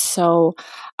 And so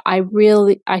I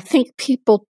think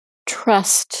people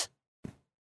trust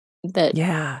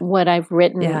that what I've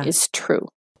written is true.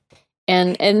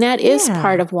 And that is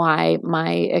part of why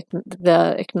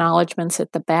the acknowledgments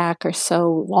at the back are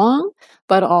so long,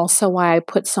 but also why I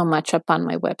put so much up on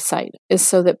my website, is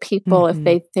so that people, if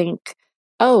they think,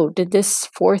 oh, did this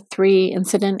 4/3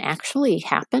 incident actually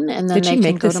happen? And then they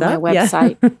can go to my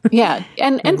website. Yeah.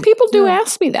 And people do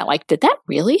ask me that, like, did that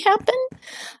really happen?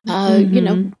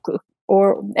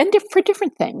 For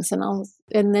different things.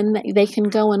 And then they can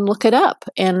go and look it up,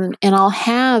 and I'll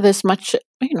have as much,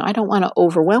 I don't want to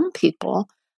overwhelm people,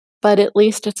 but at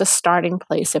least it's a starting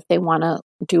place. If they want to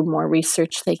do more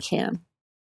research, they can.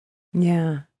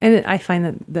 Yeah. And I find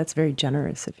that that's very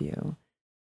generous of you.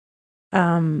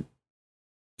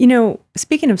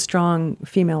 Speaking of strong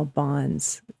female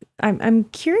bonds, I'm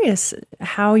curious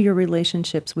how your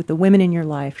relationships with the women in your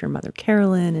life, your mother,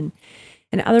 Carolyn,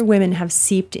 and other women have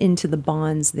seeped into the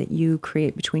bonds that you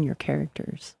create between your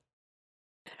characters.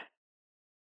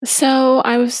 So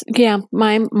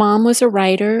my mom was a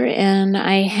writer, and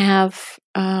I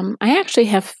actually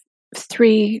have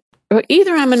three.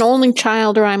 Either I'm an only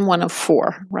child or I'm one of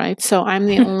four, right? So I'm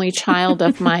the only child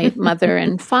of my mother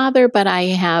and father, but I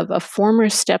have a former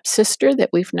stepsister that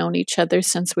we've known each other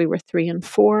since we were 3 and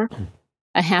 4,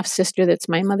 a half-sister that's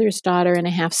my mother's daughter, and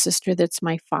a half-sister that's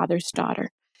my father's daughter.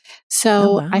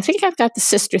 So I think I've got the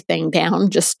sister thing down,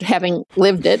 just having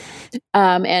lived it.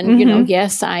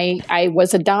 Yes, I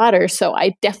was a daughter, so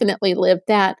I definitely lived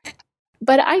that.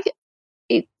 But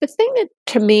the thing that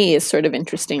to me is sort of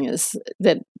interesting is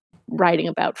that writing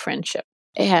about friendship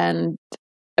and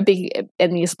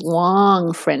these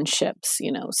long friendships,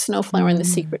 Snowflower and the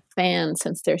Secret Fan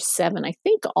since they're 7. I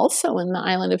think also in the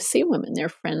Island of Sea Women, they're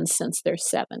friends since they're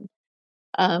 7.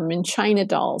 In China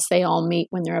Dolls, they all meet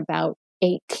when they're about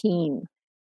 18.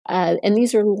 And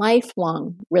these are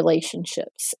lifelong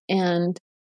relationships. And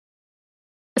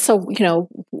so,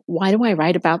 why do I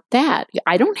write about that?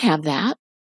 I don't have that.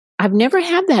 I've never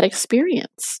had that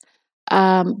experience.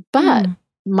 But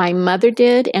my mother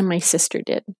did and my sister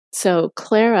did. So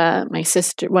Clara, my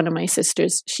sister, one of my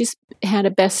sisters, she's had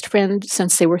a best friend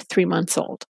since they were 3 months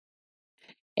old.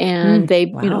 And they,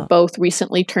 both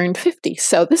recently turned 50.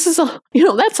 So this is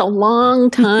that's a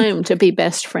long time to be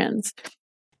best friends.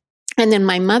 And then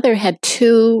my mother had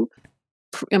there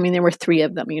were 3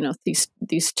 of them,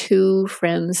 these 2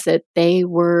 friends that they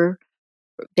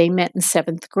met in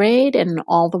 7th grade, and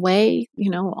all the way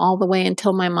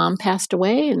until my mom passed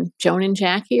away, and Joan and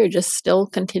Jackie are just still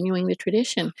continuing the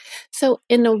tradition. So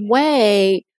in a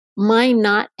way, my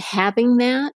not having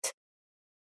that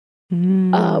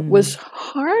was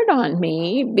hard on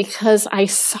me, because I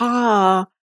saw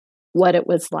what it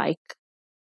was like,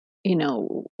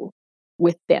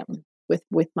 with them,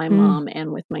 with my mom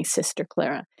and with my sister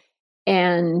Clara.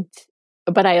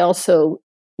 But I also,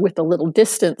 with a little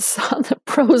distance, saw the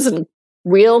pros and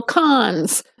real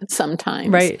cons sometimes.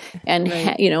 Right. And,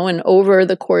 and over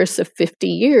the course of 50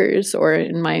 years, or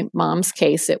in my mom's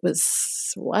case, it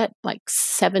was like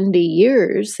 70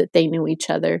 years that they knew each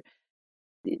other.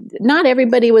 Not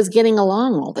everybody was getting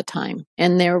along all the time.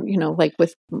 And they're, like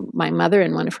with my mother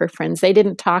and one of her friends, they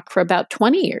didn't talk for about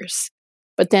 20 years,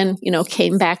 but then,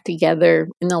 came back together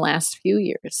in the last few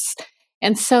years.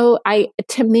 And so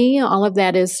to me, all of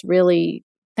that is really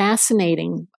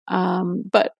fascinating.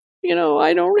 But,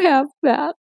 I don't have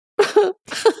that.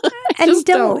 And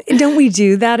don't we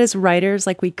do that as writers?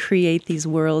 Like, we create these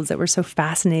worlds that we're so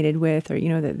fascinated with, or,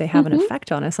 that they have an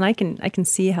effect on us. And I can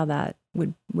see how that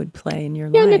would play in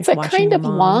your Yeah, life. and it's a watching kind your of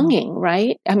mom. longing,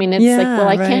 right? I mean, it's like, well,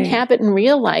 I can't have it in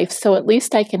real life, so at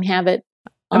least I can have it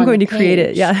on I'm going the to create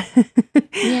it. page. Yeah.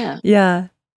 Yeah. Yeah.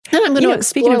 And I'm going to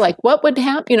explore, of, like, what would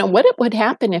happen, what it would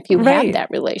happen if you had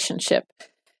that relationship.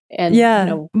 And,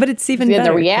 but it's even the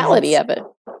better. reality of it.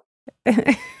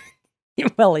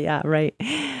 Well, yeah, right.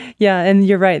 Yeah, and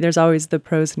you're right. There's always the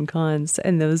pros and cons,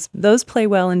 and those play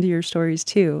well into your stories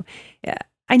too. Yeah,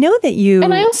 I know that you.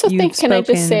 And I also think, can I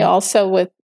just say also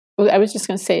I was just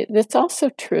going to say, that's also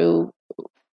true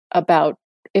about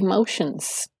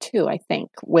emotions too. I think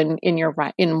when in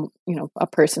a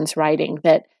person's writing,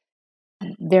 that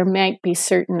there might be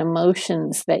certain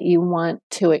emotions that you want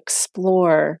to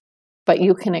explore, but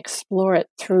you can explore it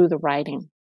through the writing.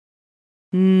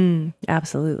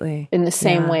 Absolutely. In the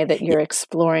same way that you're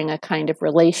exploring a kind of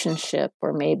relationship,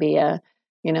 or maybe a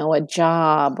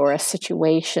job or a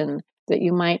situation that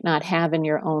you might not have in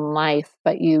your own life,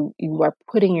 but you are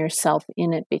putting yourself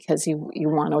in it because you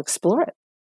want to explore it.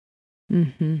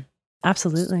 Mm-hmm.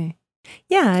 Absolutely.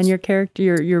 Yeah, and your character,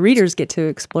 your readers get to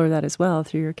explore that as well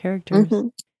through your characters. Mm-hmm.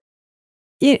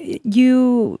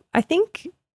 I think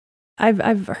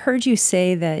I've heard you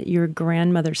say that your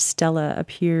grandmother Stella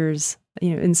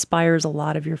inspires a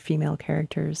lot of your female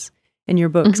characters in your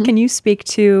books. Mm-hmm. Can you speak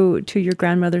to your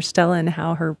grandmother Stella and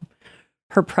how her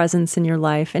presence in your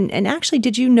life? And actually,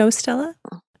 did you know Stella?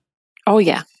 Oh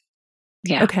yeah.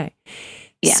 Yeah. Okay.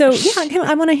 Yeah. So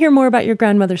I want to hear more about your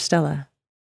grandmother Stella.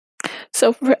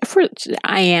 So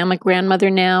I am a grandmother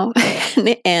now,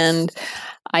 and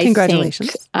I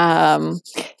Congratulations. think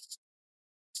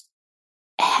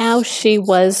how she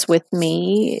was with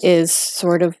me is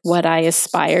sort of what I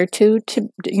aspire to.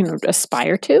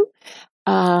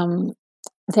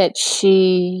 That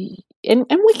she, and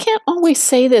we can't always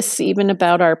say this even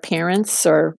about our parents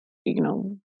or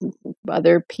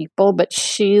other people, but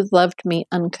she loved me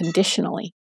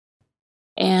unconditionally,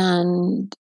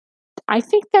 and I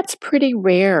think that's pretty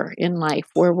rare in life,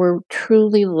 where we're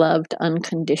truly loved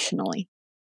unconditionally.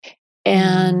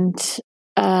 And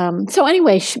so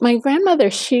anyway, my grandmother,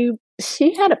 she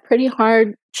had a pretty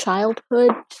hard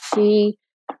childhood.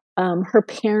 Her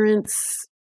parents,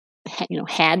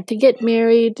 had to get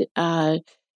married.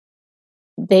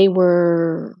 They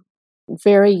were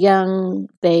very young.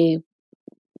 I'm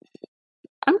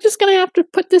just going to have to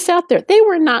put this out there. They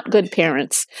were not good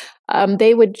parents.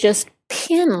 They would just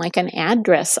pin like an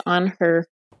address on her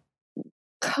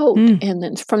coat, and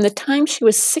then from the time she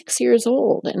was 6 years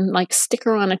old, and like stick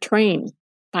her on a train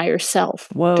by herself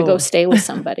to go stay with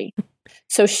somebody.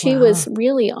 So she was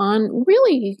really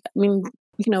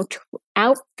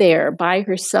out there by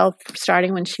herself,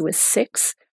 starting when she was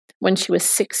 6. When she was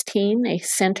 16, they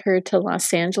sent her to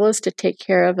Los Angeles to take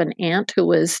care of an aunt who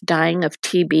was dying of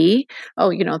TB.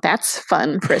 Oh, that's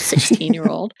fun for a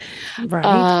 16-year-old.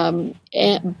 Right.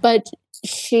 But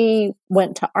she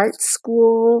went to art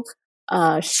school.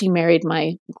 She married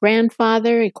my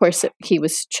grandfather. Of course, he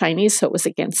was Chinese, so it was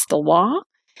against the law.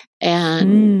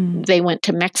 And they went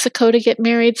to Mexico to get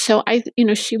married. So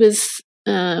she was,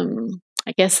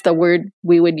 I guess the word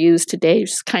we would use today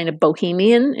is kind of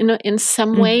bohemian in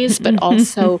some ways, but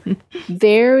also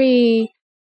very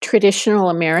traditional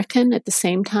American at the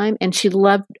same time. And she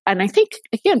loved, and I think,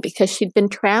 again, because she'd been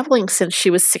traveling since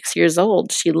she was 6 years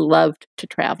old, she loved to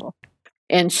travel.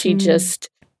 And she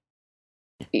just,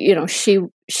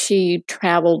 she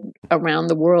traveled around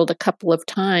the world a couple of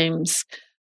times.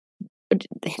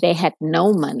 They had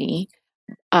no money.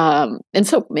 And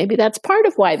so maybe that's part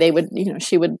of why they would,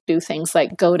 she would do things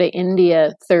like go to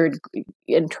India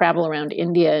and travel around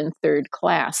India in third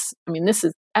class. I mean, that's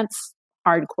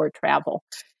hardcore travel.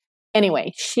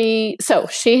 Anyway, she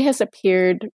has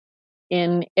appeared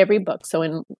in every book. So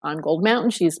on Gold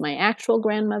Mountain, she's my actual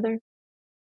grandmother.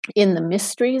 In the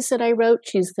mysteries that I wrote,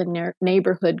 she's the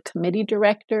neighborhood committee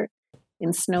director.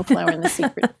 In Snowflower and the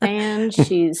Secret Fan,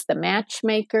 she's the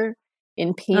matchmaker.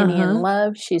 In Peony and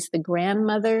Love, she's the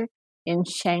grandmother. In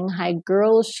Shanghai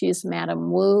Girls, she's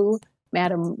Madame Wu.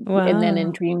 And then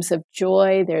in Dreams of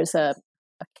Joy, there's a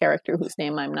character whose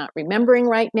name I'm not remembering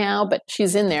right now, but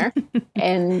she's in there.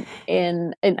 and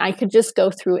I could just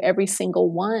go through every single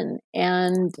one.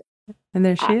 And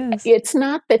there she is. It's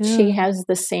not that she has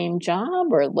the same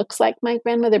job or looks like my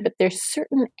grandmother, but there's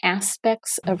certain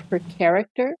aspects of her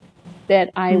character that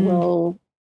I will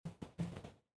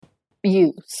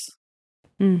use.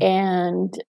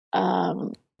 And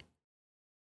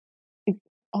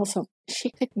also,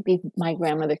 my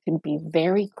grandmother could be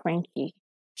very cranky.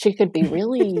 She could be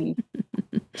really,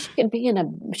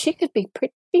 she could be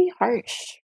pretty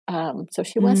harsh. So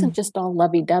she wasn't just all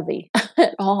lovey-dovey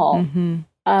at all.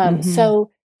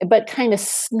 So but kind of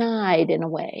snide in a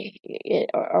way,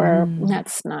 or not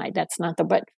snide, that's not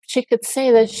but she could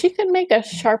say that, she could make a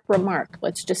sharp remark,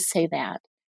 let's just say that.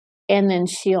 And then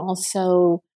she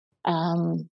also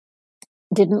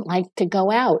didn't like to go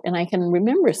out. And I can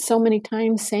remember so many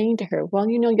times saying to her, well,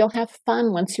 you'll have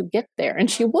fun once you get there.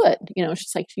 And she would,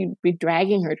 she's like, she'd be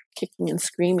dragging her, kicking and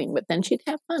screaming, but then she'd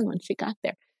have fun when she got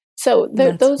there. So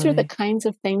those are the kinds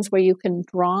of things where you can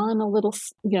draw on a little,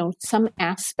 some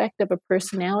aspect of a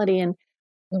personality. And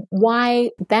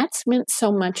why that's meant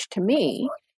so much to me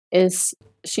is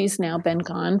she's now been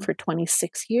gone for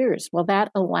 26 years. Well,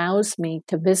 that allows me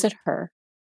to visit her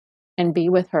and be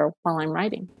with her while I'm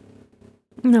writing.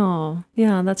 No,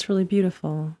 yeah, that's really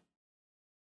beautiful.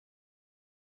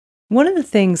 One of the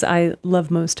things I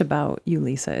love most about you,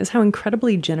 Lisa, is how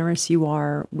incredibly generous you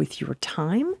are with your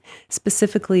time,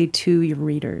 specifically to your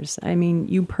readers. I mean,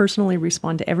 you personally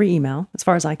respond to every email, as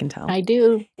far as I can tell. I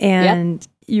do. And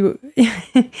you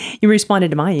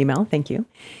responded to my email. Thank you.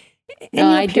 No,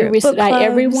 I do.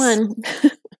 Everyone.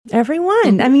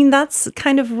 Everyone. I mean, that's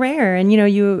kind of rare. And,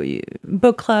 you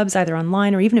book clubs either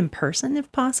online or even in person,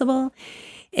 if possible.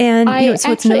 And I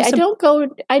don't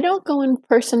go in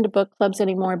person to book clubs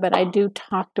anymore, but I do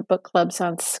talk to book clubs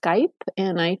on Skype,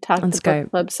 and I talk to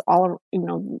book clubs all,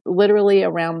 literally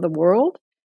around the world,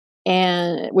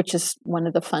 and which is one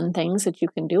of the fun things that you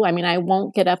can do. I mean, I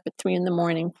won't get up at 3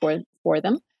 a.m. for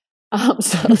them.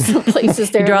 So some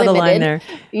places they're you draw limited. The line there.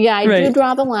 Yeah, I do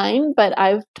draw the line, but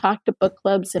I've talked to book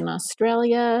clubs in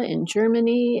Australia, in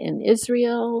Germany, in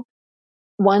Israel,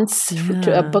 once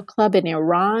to a book club in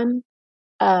Iran.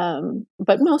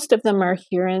 But most of them are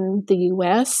here in the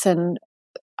U.S. And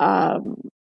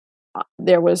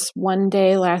there was one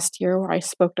day last year where I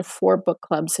spoke to 4 book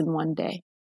clubs in one day.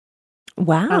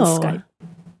 Wow. On Skype.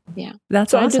 Yeah.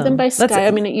 That's awesome. I do them by Skype.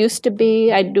 I mean, it used to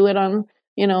be I'd do it on,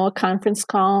 a conference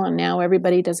call, and now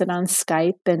everybody does it on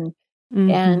Skype. And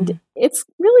it's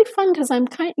really fun because I'm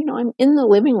I'm in the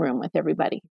living room with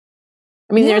everybody.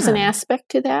 I mean, there's an aspect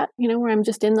to that, where I'm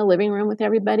just in the living room with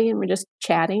everybody and we're just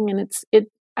chatting, and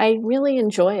I really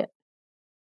enjoy it.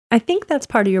 I think that's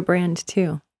part of your brand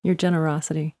too, your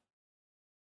generosity.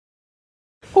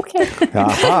 Okay.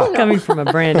 Coming from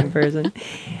a branding person.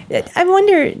 I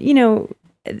wonder,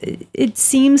 it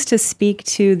seems to speak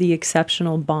to the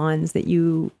exceptional bonds that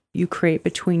you create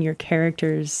between your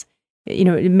characters.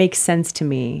 It makes sense to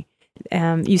me.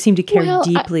 You seem to care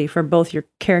deeply for both your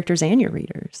characters and your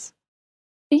readers.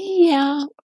 Yeah.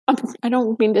 I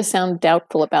don't mean to sound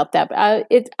doubtful about that, but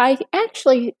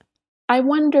I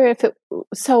wonder if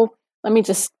so let me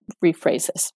just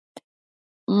rephrase this.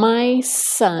 My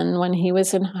son, when he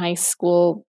was in high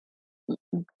school,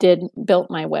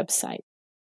 built my website.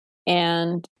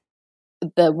 And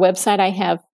the website I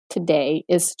have today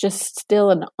is just still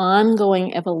an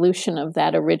ongoing evolution of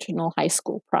that original high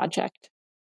school project.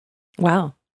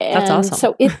 Wow. That's awesome.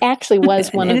 So it actually was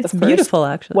one of the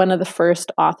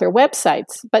first author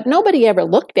websites, but nobody ever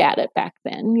looked at it back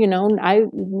then.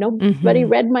 Nobody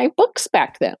read my books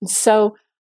back then. So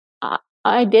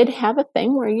I did have a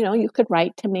thing where, you could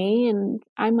write to me and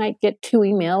I might get 2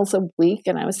 emails a week.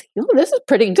 And I was, this is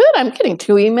pretty good. I'm getting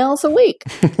 2 emails a week.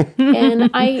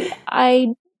 And I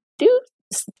do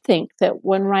think that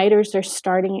when writers are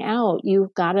starting out,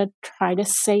 you've got to try to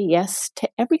say yes to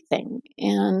everything.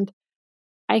 And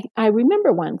I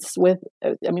remember once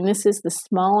this is the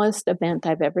smallest event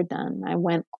I've ever done. I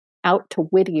went out to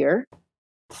Whittier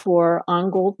for On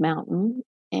Gold Mountain.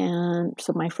 And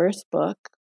so my first book,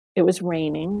 it was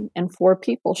raining and 4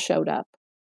 people showed up.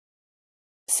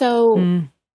 So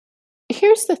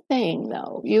here's the thing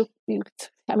though,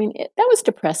 that was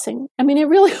depressing. I mean, it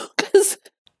really was,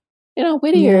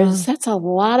 Whittier's, that's a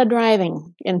lot of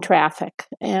driving in traffic.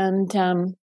 And,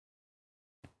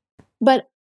 but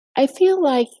I feel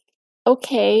like,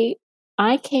 okay,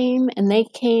 I came and they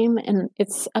came and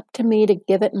it's up to me to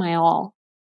give it my all.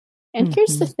 And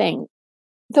here's the thing,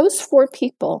 those 4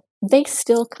 people, they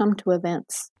still come to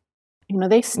events.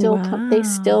 They still come, they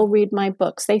still read my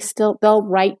books. They'll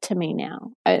write to me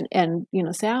now and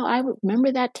say, oh, I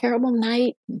remember that terrible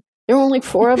night. There were only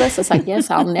 4 of us. It's like,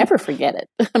 yes, I'll never forget it.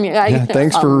 I mean,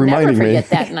 thanks for reminding me. I'll never forget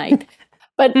that night.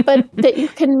 But that you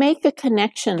can make a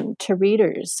connection to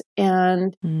readers.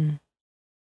 And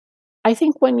I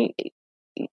think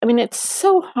it's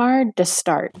so hard to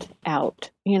start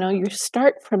out. You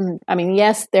start from,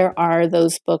 yes, there are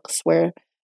those books where,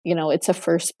 it's a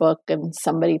first book and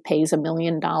somebody pays $1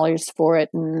 million for it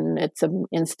and it's an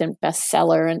instant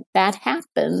bestseller. And that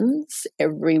happens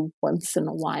every once in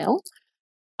a while.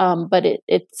 But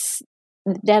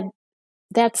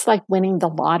that's like winning the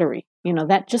lottery.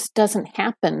 that just doesn't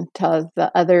happen to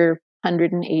the other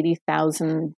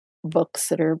 180,000 books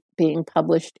that are being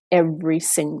published every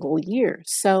single year.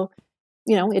 So,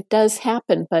 it does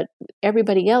happen, but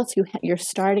everybody else, you're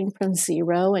starting from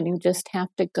zero, and you just have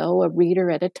to go a reader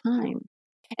at a time.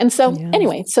 And so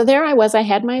anyway, so there I was. I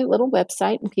had my little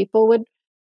website, and people would,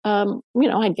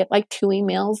 I'd get like 2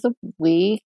 emails a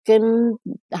week, and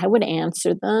I would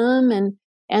answer them. And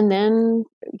then,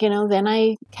 then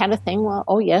I had a thing, well,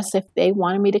 oh yes, if they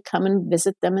wanted me to come and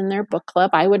visit them in their book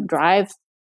club, I would drive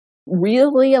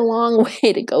really a long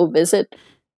way to go visit.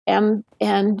 And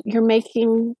you're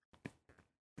making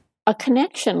a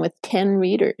connection with 10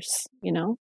 readers,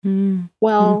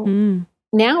 Well,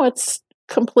 now it's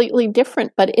completely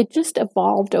different, but it just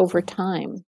evolved over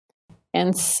time.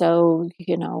 And so,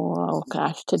 oh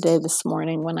gosh, this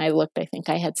morning when I looked, I think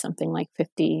I had something like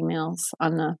 50 emails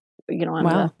on the,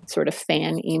 the sort of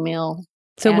fan email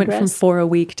So address. It went from 4 a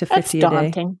week to 50 That's a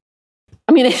daunting. day.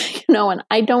 I mean, and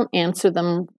I don't answer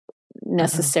them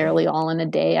necessarily all in a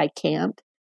day. I can't.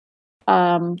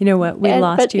 You know what? We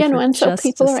lost you for and so just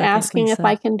people a are second, asking Lisa. if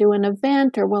I can do an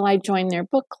event or will I join their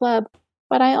book club.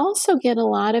 But I also get a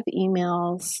lot of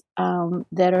emails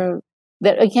that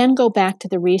again go back to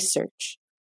the research.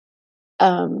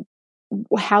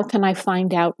 How can I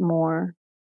find out more?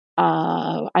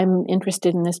 I'm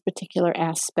interested in this particular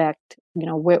aspect.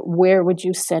 Where would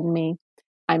you send me?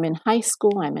 I'm in high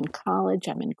school, I'm in college,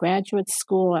 I'm in graduate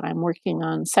school, and I'm working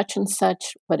on such and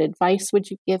such. What advice would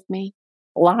you give me?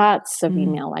 Lots of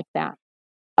email like that.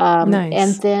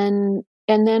 Nice. And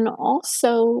then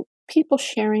also people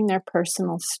sharing their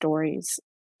personal stories.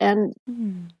 And,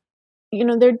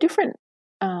 they're different.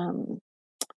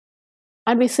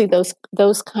 Obviously,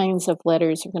 those kinds of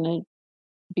letters are going to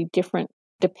be different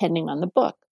depending on the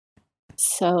book.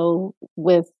 So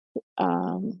with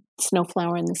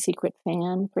Snowflower and the Secret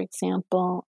Fan, for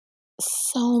example,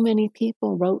 so many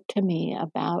people wrote to me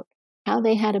about how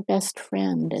they had a best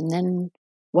friend and then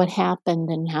what happened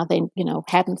and how they,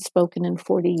 hadn't spoken in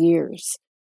 40 years.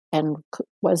 And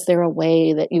was there a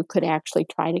way that you could actually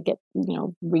try to get,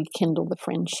 rekindle the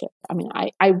friendship? I mean,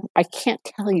 I can't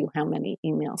tell you how many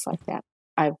emails like that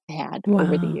I've had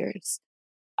over the years.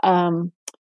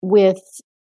 With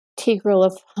Tea-Girl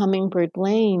of Hummingbird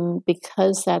Lane,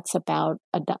 because that's about,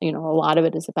 a lot of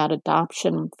it is about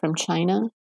adoption from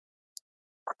China.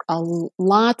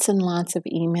 Lots and lots of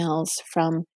emails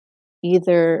from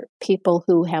either people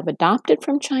who have adopted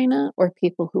from China or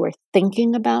people who are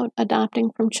thinking about adopting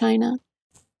from China,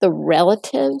 the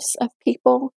relatives of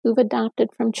people who've adopted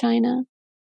from China,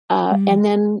 and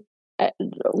then a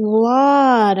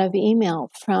lot of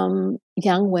email from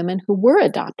young women who were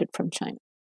adopted from China,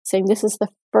 saying this is the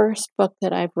first book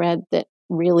that I've read that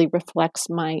really reflects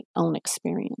my own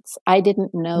experience. I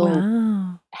didn't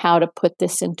know how to put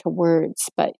this into words,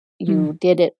 but you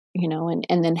did it,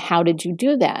 and then how did you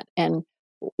do that? And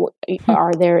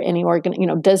are there any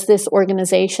does this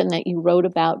organization that you wrote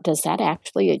about, does that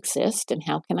actually exist? And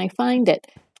how can I find it?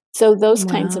 So those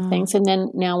kinds of things. And then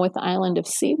now with Island of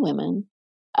Sea Women,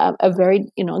 a very,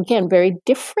 again, very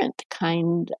different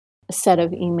kind set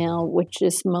of email, which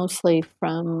is mostly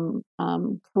from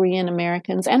Korean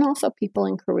Americans and also people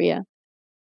in Korea,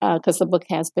 because the book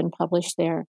has been published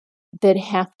there, that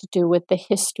have to do with the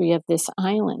history of this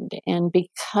island. And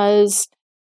because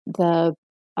the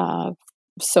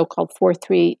so-called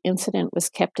 4/3 incident was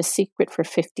kept a secret for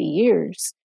 50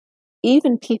 years,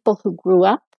 even people who grew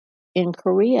up in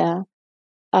Korea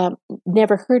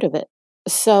never heard of it.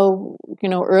 So,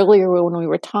 earlier when we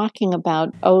were talking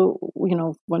about,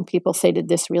 when people say, did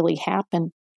this really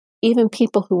happen? Even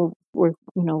people who were,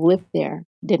 lived there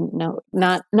didn't know.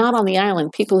 Not on the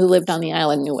island. People who lived on the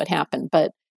island knew what happened,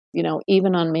 but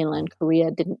even on mainland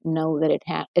Korea didn't know that it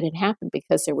had happened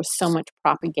because there was so much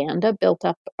propaganda built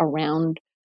up around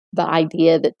the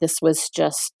idea that this was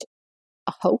just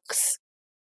a hoax.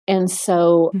 And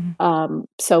so,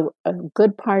 so a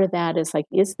good part of that is like,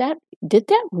 did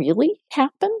that really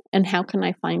happen? And how can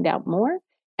I find out more?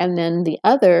 And then the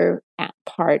other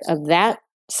part of that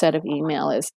set of email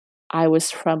is, I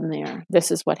was from there.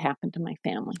 This is what happened to my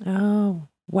family. Oh,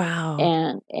 wow.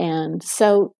 And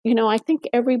so, I think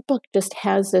every book just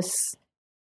has this,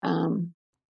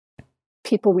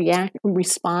 people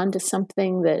respond to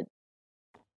something that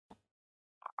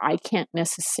I can't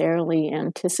necessarily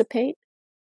anticipate.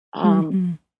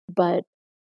 But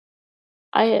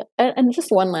and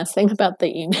just one last thing about the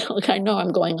email. I know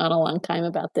I'm going on a long time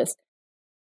about this.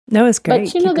 No, it's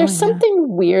great. But, there's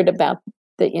something weird about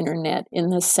the internet in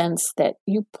the sense that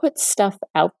you put stuff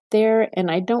out there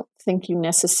and I don't think you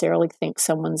necessarily think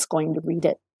someone's going to read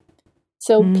it.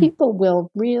 So people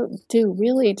will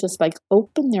really just like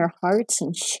open their hearts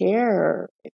and share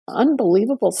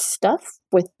unbelievable stuff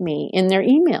with me in their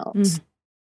emails.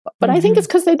 But I think it's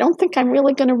because they don't think I'm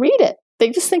really going to read it. They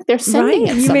just think they're sending it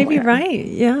somewhere. You may be right.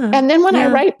 Yeah. And then when I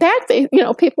write back,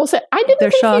 people say, "I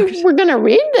didn't think you were going to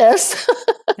read this."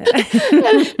 And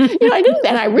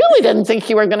I really didn't think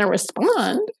you were going to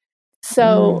respond.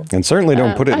 So, and certainly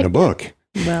don't put it in a book.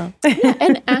 Well,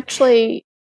 and actually,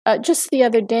 just the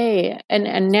other day,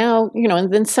 and now,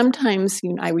 and then sometimes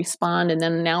I respond, and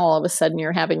then now all of a sudden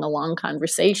you're having a long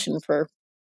conversation for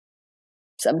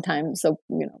sometimes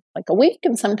like a week,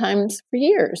 and sometimes for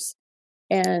years.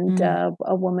 And a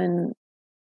woman,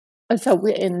 so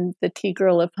in the Tea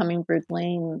Girl of Hummingbird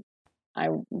Lane, I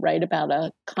write about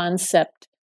a concept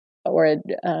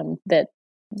that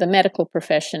the medical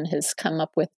profession has come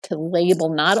up with to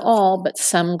label not all, but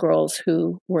some girls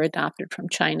who were adopted from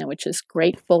China, which is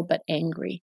grateful but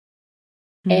angry.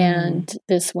 And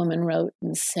this woman wrote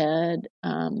and said,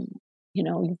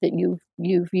 that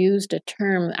you've used a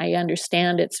term. I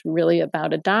understand it's really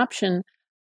about adoption,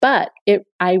 but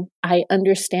I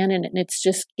understand it, and it's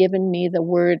just given me the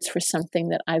words for something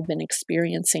that I've been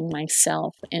experiencing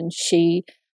myself. And she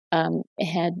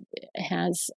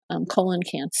has colon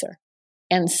cancer.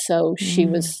 And so she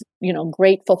was,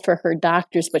 grateful for her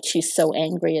doctors, but she's so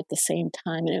angry at the same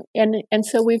time. And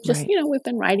so we've just, we've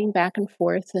been writing back and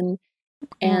forth, and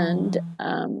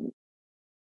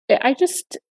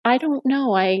I don't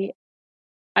know.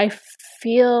 I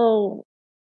feel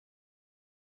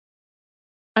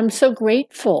I'm so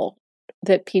grateful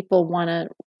that people want to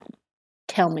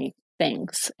tell me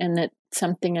things, and that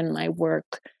something in my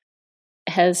work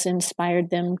has inspired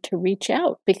them to reach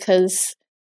out, because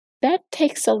that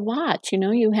takes a lot.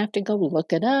 You have to go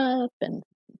look it up and,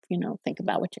 think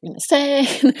about what you're going to say.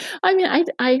 I mean, I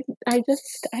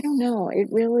don't know.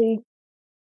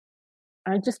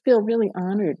 I just feel really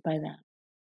honored by that.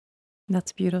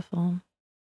 That's beautiful.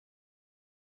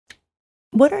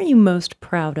 What are you most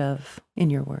proud of in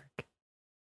your work?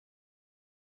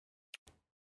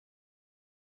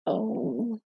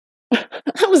 Oh,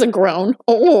 that was a groan.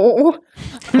 Oh,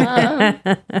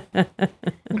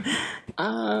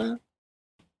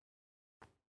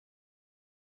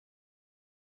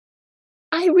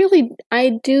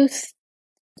 I do.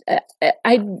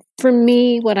 For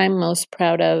me, what I'm most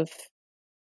proud of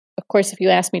course, if you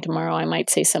ask me tomorrow, I might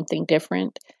say something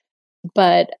different.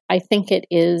 But I think it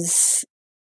is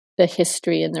the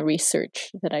history and the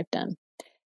research that I've done.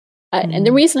 And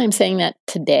the reason I'm saying that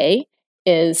today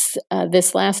is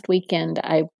this last weekend,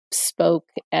 I spoke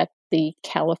at the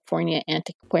California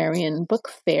Antiquarian Book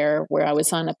Fair, where I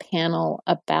was on a panel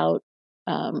about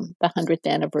the 100th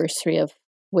anniversary of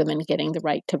women getting the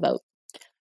right to vote.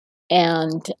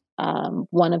 And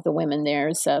one of the women there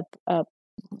is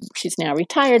she's now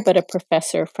retired, but a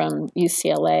professor from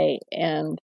UCLA.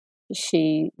 And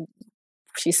she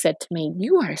said to me,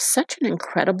 "You are such an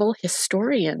incredible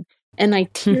historian." And I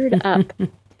teared up.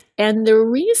 And the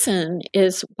reason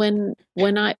is when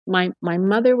my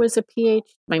mother was a PhD,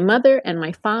 my mother and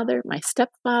my father, my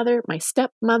stepfather, my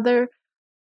stepmother,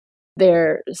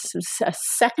 there's a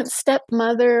second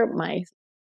stepmother, my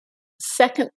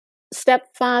second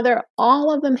stepfather,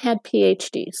 all of them had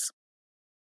PhDs.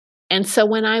 And so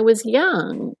when I was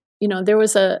young, there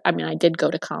was I did go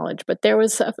to college, but there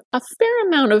was a fair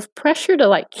amount of pressure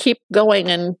to keep going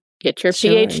and get your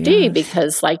PhD,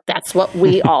 because that's what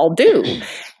we all do.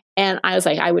 And I was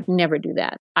like, I would never do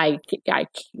that. I'm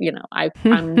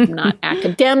not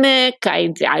academic.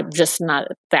 I'm just not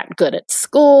that good at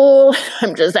school.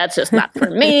 That's just not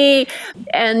for me.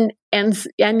 And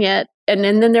yet, and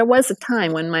then there was a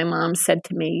time when my mom said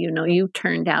to me, you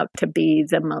turned out to be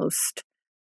the most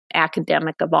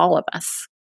academic of all of us.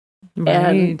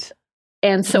 Right.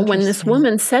 And so when this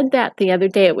woman said that the other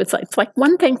day, it's like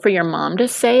one thing for your mom to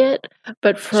say it,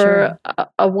 but for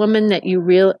a woman that you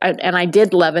really, and I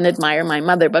did love and admire my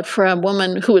mother, but for a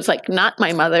woman who was not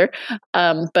my mother,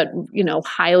 but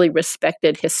highly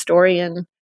respected historian,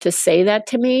 to say that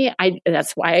to me,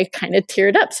 that's why I kind of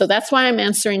teared up. So that's why I'm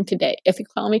answering today. If you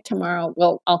call me tomorrow,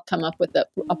 well, I'll come up with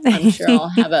I'm sure I'll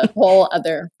have a whole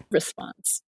other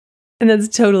response. And that's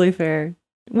totally fair.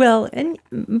 Well, and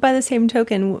by the same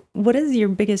token, what has your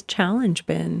biggest challenge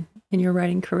been in your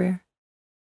writing career?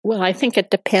 Well, I think it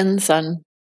depends on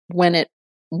when it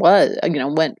was,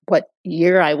 what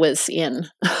year I was in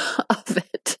of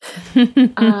it.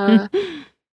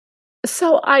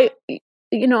 So I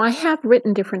have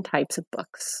written different types of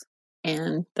books.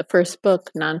 And the first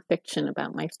book, nonfiction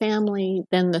about my family,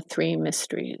 then the 3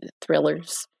 mystery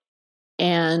thrillers.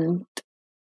 And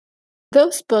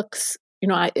those books,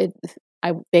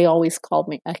 they always called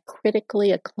me a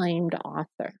critically acclaimed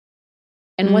author.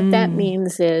 And what that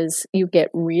means is you get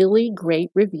really great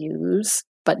reviews,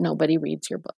 but nobody reads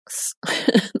your books.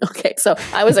 Okay, so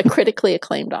I was a critically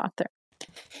acclaimed author.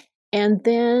 And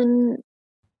then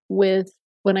when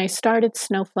I started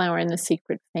Snowflower and the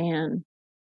Secret Fan,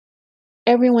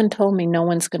 everyone told me no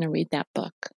one's going to read that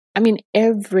book. I mean,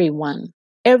 everyone.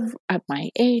 My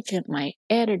agent, my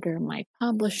editor, my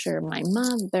publisher, my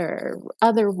mother,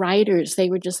 other writers,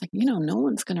 they were just like, no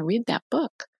one's going to read that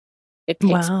book. It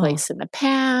takes place in the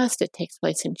past. It takes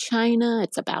place in China.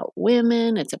 It's about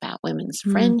women. It's about women's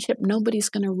friendship. Nobody's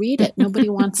going to read it. Nobody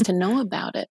wants to know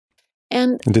about it.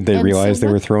 And did they realize they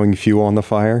were throwing fuel on the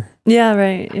fire? Yeah,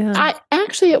 right. Yeah.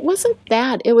 Actually, it wasn't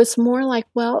that. It was more like,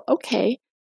 well, okay,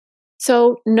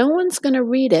 so no one's going to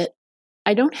read it.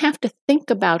 I don't have to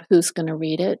think about who's going to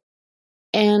read it.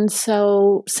 And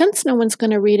so since no one's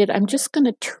going to read it, I'm just going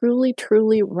to truly,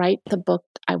 truly write the book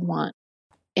I want.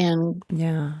 And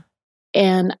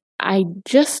I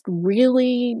just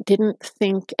really didn't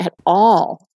think at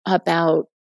all about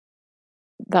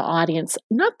the audience.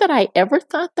 Not that I ever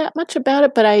thought that much about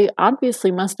it, but I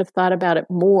obviously must have thought about it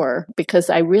more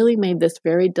because I really made this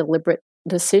very deliberate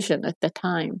decision at the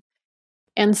time.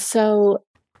 And so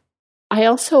I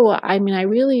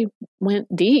really went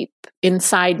deep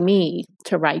inside me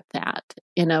to write that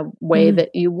in a way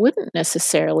that you wouldn't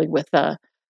necessarily with a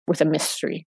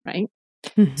mystery, right?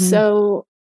 So,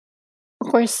 of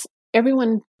course,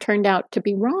 everyone turned out to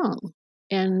be wrong.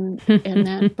 And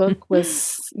that book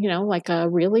was, like a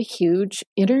really huge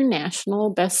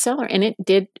international bestseller. And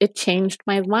it changed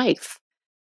my life.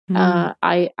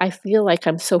 I feel like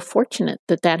I'm so fortunate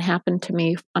that happened to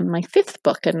me on my fifth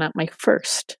book and not my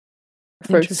first.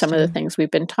 For some of the things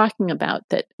we've been talking about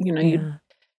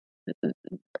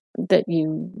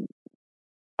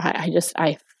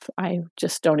I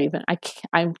just don't even, I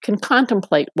can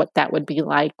contemplate what that would be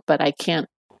like, but I can't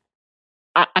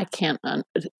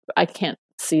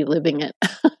see living it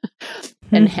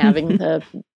and having the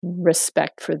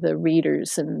respect for the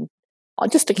readers and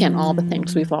just, again, all the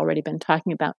things we've already been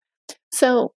talking about.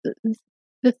 So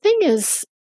the thing is,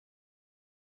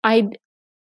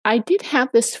 I did have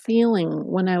this feeling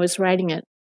when I was writing it,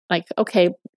 like, okay,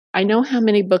 I know how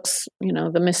many books,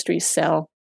 the mysteries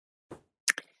sell.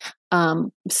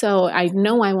 So I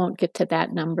know I won't get to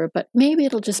that number, but maybe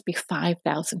it'll just be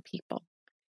 5,000 people.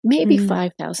 Maybe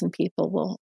 5,000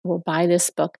 people will buy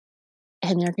this book,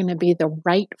 and they're going to be the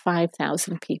right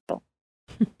 5,000 people.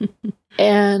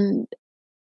 And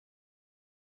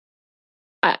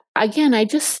I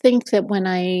just think that when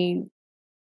I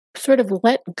sort of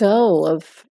let go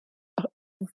of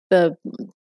the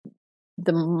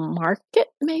market,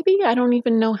 maybe, I don't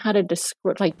even know how to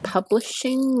describe, like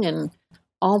publishing and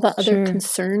all the other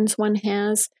concerns one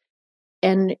has,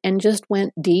 and just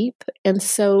went deep. And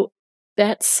so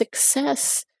that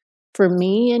success, for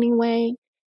me anyway,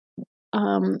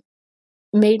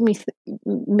 made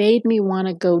me want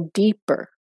to go deeper.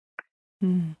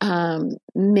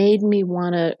 Made me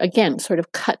want to, again, sort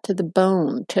of cut to the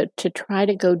bone, to try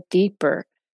to go deeper,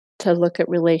 to look at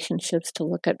relationships, to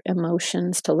look at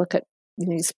emotions, to look at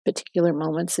these particular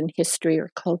moments in history or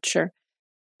culture.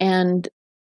 And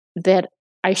that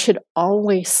I should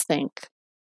always think,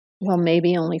 well,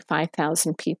 maybe only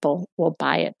 5,000 people will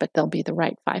buy it, but they'll be the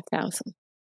right 5,000.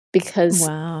 Because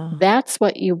that's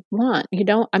what you want. You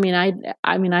don't,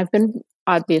 I've been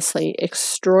obviously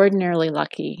extraordinarily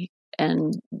lucky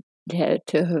and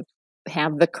to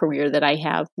have the career that I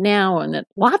have now, and that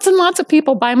lots and lots of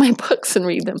people buy my books and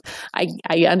read them.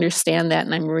 I understand that,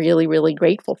 and I'm really, really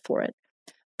grateful for it.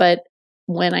 But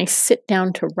when I sit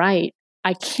down to write,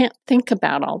 I can't think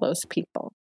about all those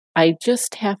people. I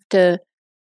just have to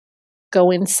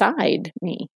go inside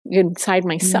me, inside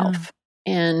myself.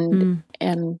 And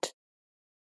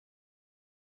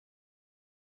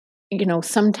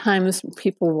sometimes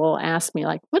people will ask me,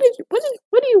 like, what do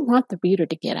you want the reader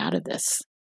to get out of this?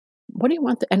 What do you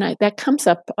want? And that comes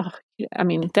up.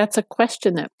 That's a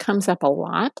question that comes up a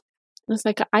lot. And it's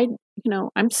like,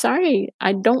 I'm sorry,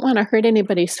 I don't want to hurt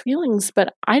anybody's feelings,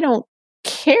 but I don't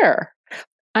care.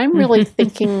 I'm really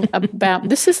thinking about,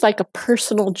 this is like a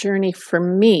personal journey for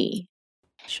me.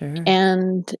 Sure.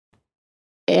 And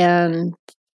I'm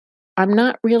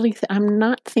not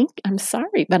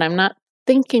sorry, but I'm not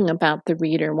thinking about the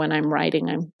reader when I'm writing.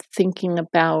 I'm thinking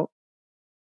about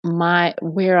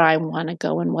where I want to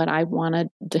go and what I want to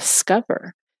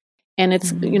discover. And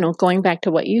it's, going back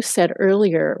to what you said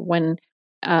earlier when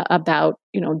about,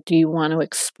 do you want to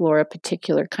explore a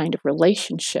particular kind of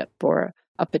relationship or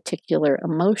a particular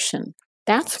emotion?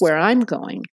 That's where I'm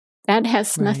going. That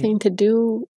has nothing to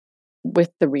do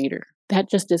with the reader. That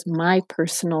just is my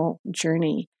personal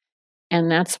journey.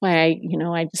 And that's why I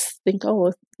just think,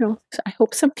 I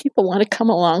hope some people want to come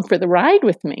along for the ride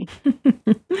with me.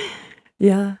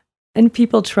 Yeah. And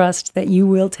people trust that you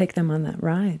will take them on that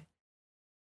ride.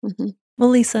 Mm-hmm. Well,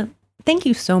 Lisa, thank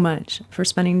you so much for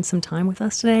spending some time with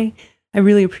us today. I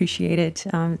really appreciate it.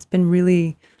 It's been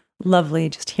really lovely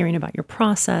just hearing about your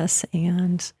process,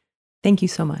 and thank you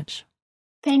so much.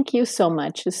 Thank you so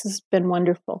much. This has been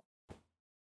wonderful.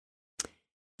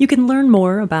 You can learn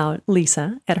more about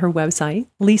Lisa at her website,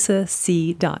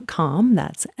 lisasee.com.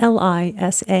 That's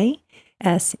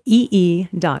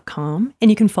LISASEE.com.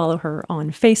 And you can follow her on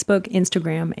Facebook,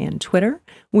 Instagram, and Twitter.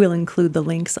 We'll include the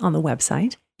links on the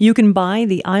website. You can buy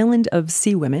The Island of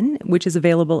Sea Women, which is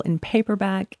available in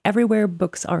paperback everywhere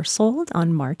books are sold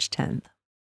on March 10th.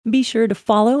 Be sure to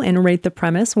follow and rate The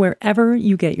Premise wherever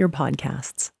you get your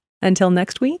podcasts. Until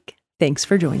next week, thanks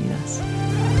for joining us.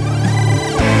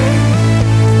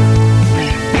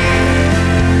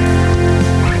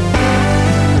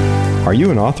 Are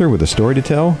you an author with a story to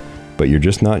tell, but you're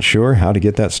just not sure how to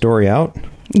get that story out?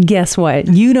 Guess what?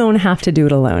 You don't have to do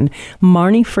it alone.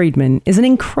 Marnie Friedman is an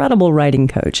incredible writing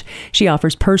coach. She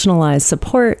offers personalized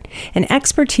support and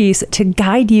expertise to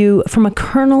guide you from a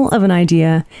kernel of an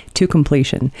idea to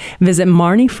completion. Visit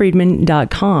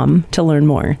marniefriedman.com to learn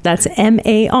more. That's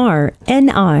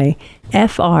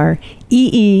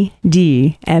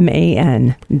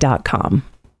MarniFreedman.com.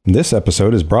 This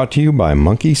episode is brought to you by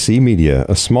Monkey See Media,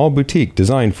 a small boutique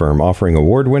design firm offering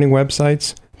award-winning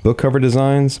websites, book cover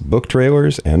designs, book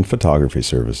trailers, and photography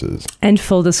services. And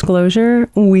full disclosure,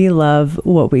 we love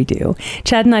what we do.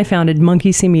 Chad and I founded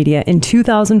Monkey See Media in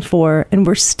 2004, and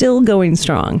we're still going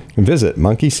strong. Visit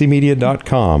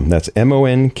monkeyseemedia.com. That's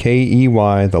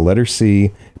MONKEY, the letter C,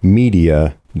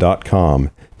 media.com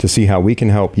to see how we can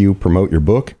help you promote your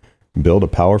book, build a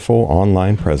powerful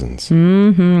online presence.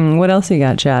 Mm-hmm. What else you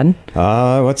got, Chad?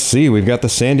 Let's see. We've got the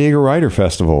San Diego Writers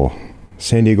Festival.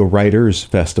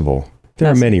 There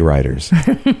are many writers.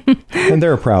 And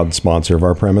they're a proud sponsor of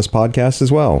our Premise podcast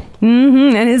as well.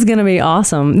 Mm-hmm. And it's going to be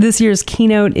awesome. This year's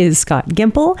keynote is Scott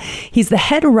Gimple. He's the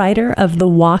head writer of The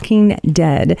Walking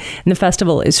Dead. And the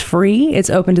festival is free. It's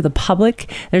open to the public.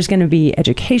 There's going to be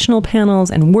educational panels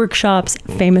and workshops,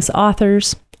 famous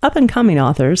authors, up-and-coming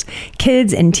authors,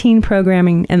 kids and teen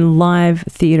programming, and live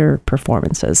theater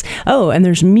performances. Oh, and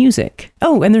there's music.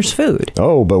 Oh, and there's food.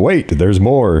 Oh, but wait, there's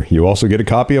more. You also get a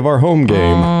copy of our home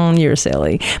game. You're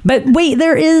silly. But wait,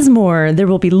 there is more. There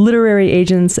will be literary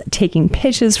agents taking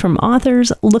pitches from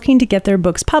authors looking to get their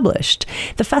books published.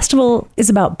 The festival is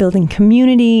about building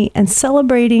community and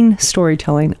celebrating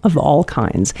storytelling of all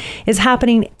kinds. It's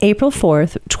happening April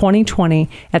 4th, 2020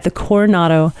 at the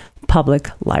Coronado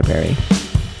Public Library.